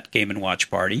Instagram at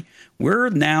gameandwatchparty. We're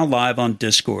now live on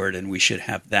Discord, and we should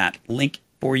have that link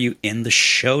for you in the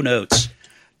show notes.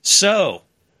 So,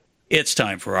 it's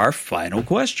time for our final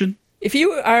question. If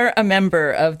you are a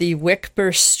member of the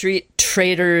Wickber Street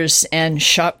Traders and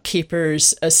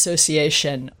Shopkeepers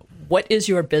Association, what is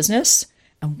your business?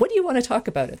 And what do you want to talk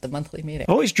about at the monthly meeting?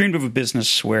 I've always dreamed of a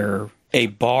business where a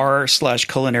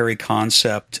bar/culinary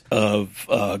concept of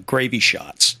gravy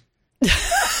shots.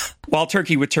 Wild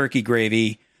turkey with turkey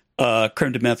gravy,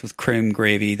 creme de menthe with cream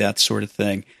gravy, that sort of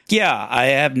thing. Yeah, I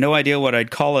have no idea what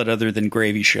I'd call it other than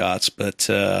gravy shots, but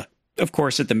of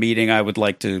course at the meeting I would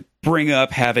like to bring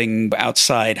up having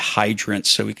outside hydrants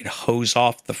so we could hose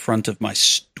off the front of my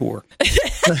store.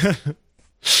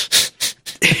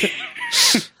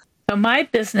 So my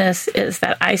business is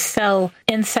that I sell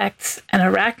insects and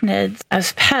arachnids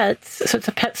as pets. So it's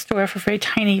a pet store for very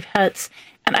tiny pets.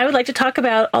 And I would like to talk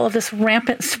about all of this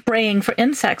rampant spraying for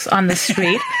insects on the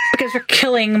street because they're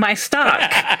killing my stock.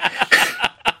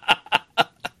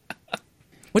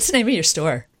 What's the name of your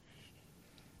store?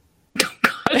 Oh,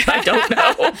 God, I don't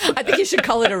know. I think you should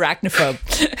call it Arachnophobe.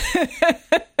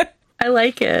 I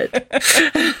like it.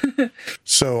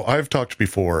 So I've talked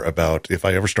before about if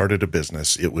I ever started a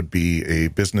business, it would be a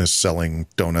business selling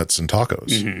donuts and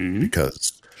tacos,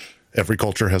 because every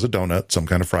culture has a donut, some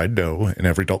kind of fried dough, and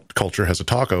every culture has a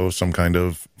taco, some kind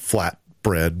of flat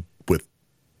bread with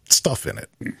stuff in it.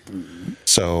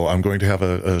 So I'm going to have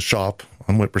a shop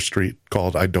on Whitber Street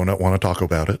called I Do Not Want to Talk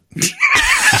About It.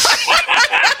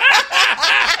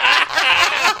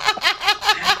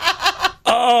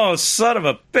 Oh, son of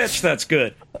a bitch, that's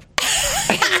good.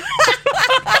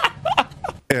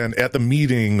 And at the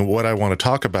meeting, what I want to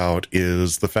talk about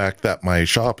is the fact that my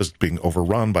shop is being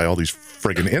overrun by all these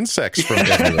friggin' insects from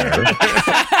everywhere. And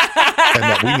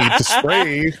that we need to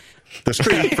spray the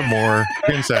street for more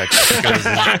insects.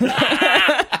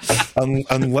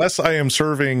 Unless I am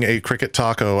serving a cricket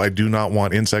taco, I do not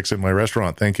want insects in my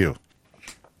restaurant. Thank you.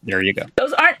 There you go.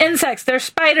 Those aren't insects. They're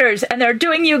spiders, and they're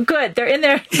doing you good. They're in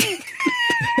there.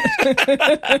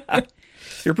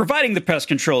 You're providing the pest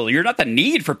control. You're not the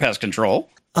need for pest control.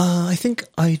 I think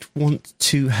I'd want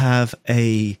to have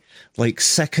a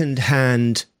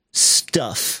second-hand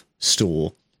stuff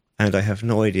store, and I have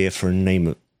no idea for a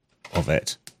name of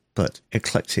it, but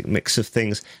eclectic mix of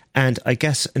things. And I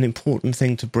guess an important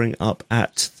thing to bring up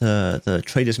at the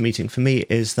traders meeting for me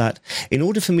is that in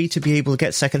order for me to be able to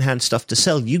get second-hand stuff to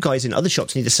sell, you guys in other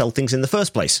shops need to sell things in the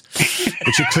first place,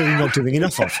 which you're clearly not doing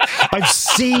enough of. I've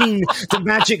seen the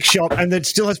magic shop, and it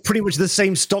still has pretty much the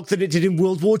same stock that it did in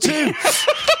World War II.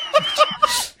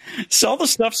 Sell the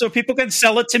stuff so people can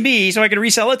sell it to me so I can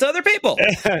resell it to other people.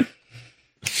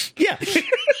 Yeah.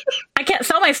 I can't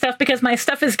sell my stuff because my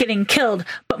stuff is getting killed,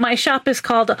 but my shop is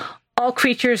called All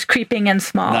Creatures Creeping and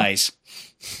Small. Nice.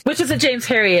 Which is a James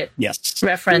Herriot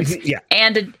reference. Yeah.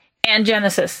 And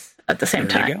Genesis at the same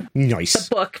There you time. go. Nice.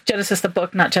 The book, Genesis the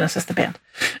book, not Genesis the band.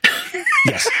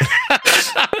 Yes.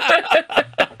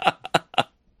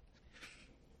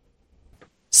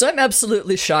 So I'm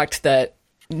absolutely shocked that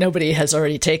nobody has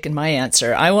already taken my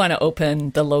answer. I want to open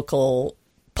the local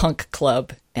punk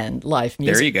club and live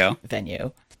music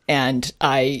venue. And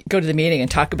I go to the meeting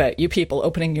and talk about you people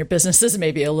opening your businesses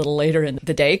maybe a little later in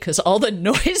the day because all the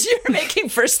noise you're making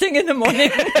first thing in the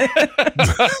morning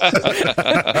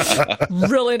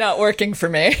really not working for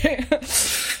me.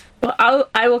 Well,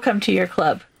 I will come to your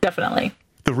club, definitely.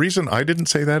 The reason I didn't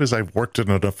say that is I've worked in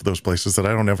enough of those places that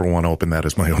I don't ever want to open that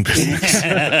as my own business.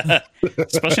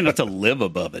 Especially not to live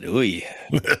above it. Ooh.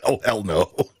 Oh, hell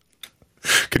no.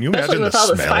 Can you Especially imagine with the all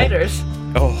smell? the spiders.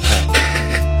 Oh.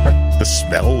 The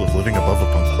smell of living above a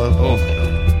punk club? Oh.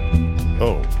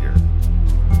 Oh.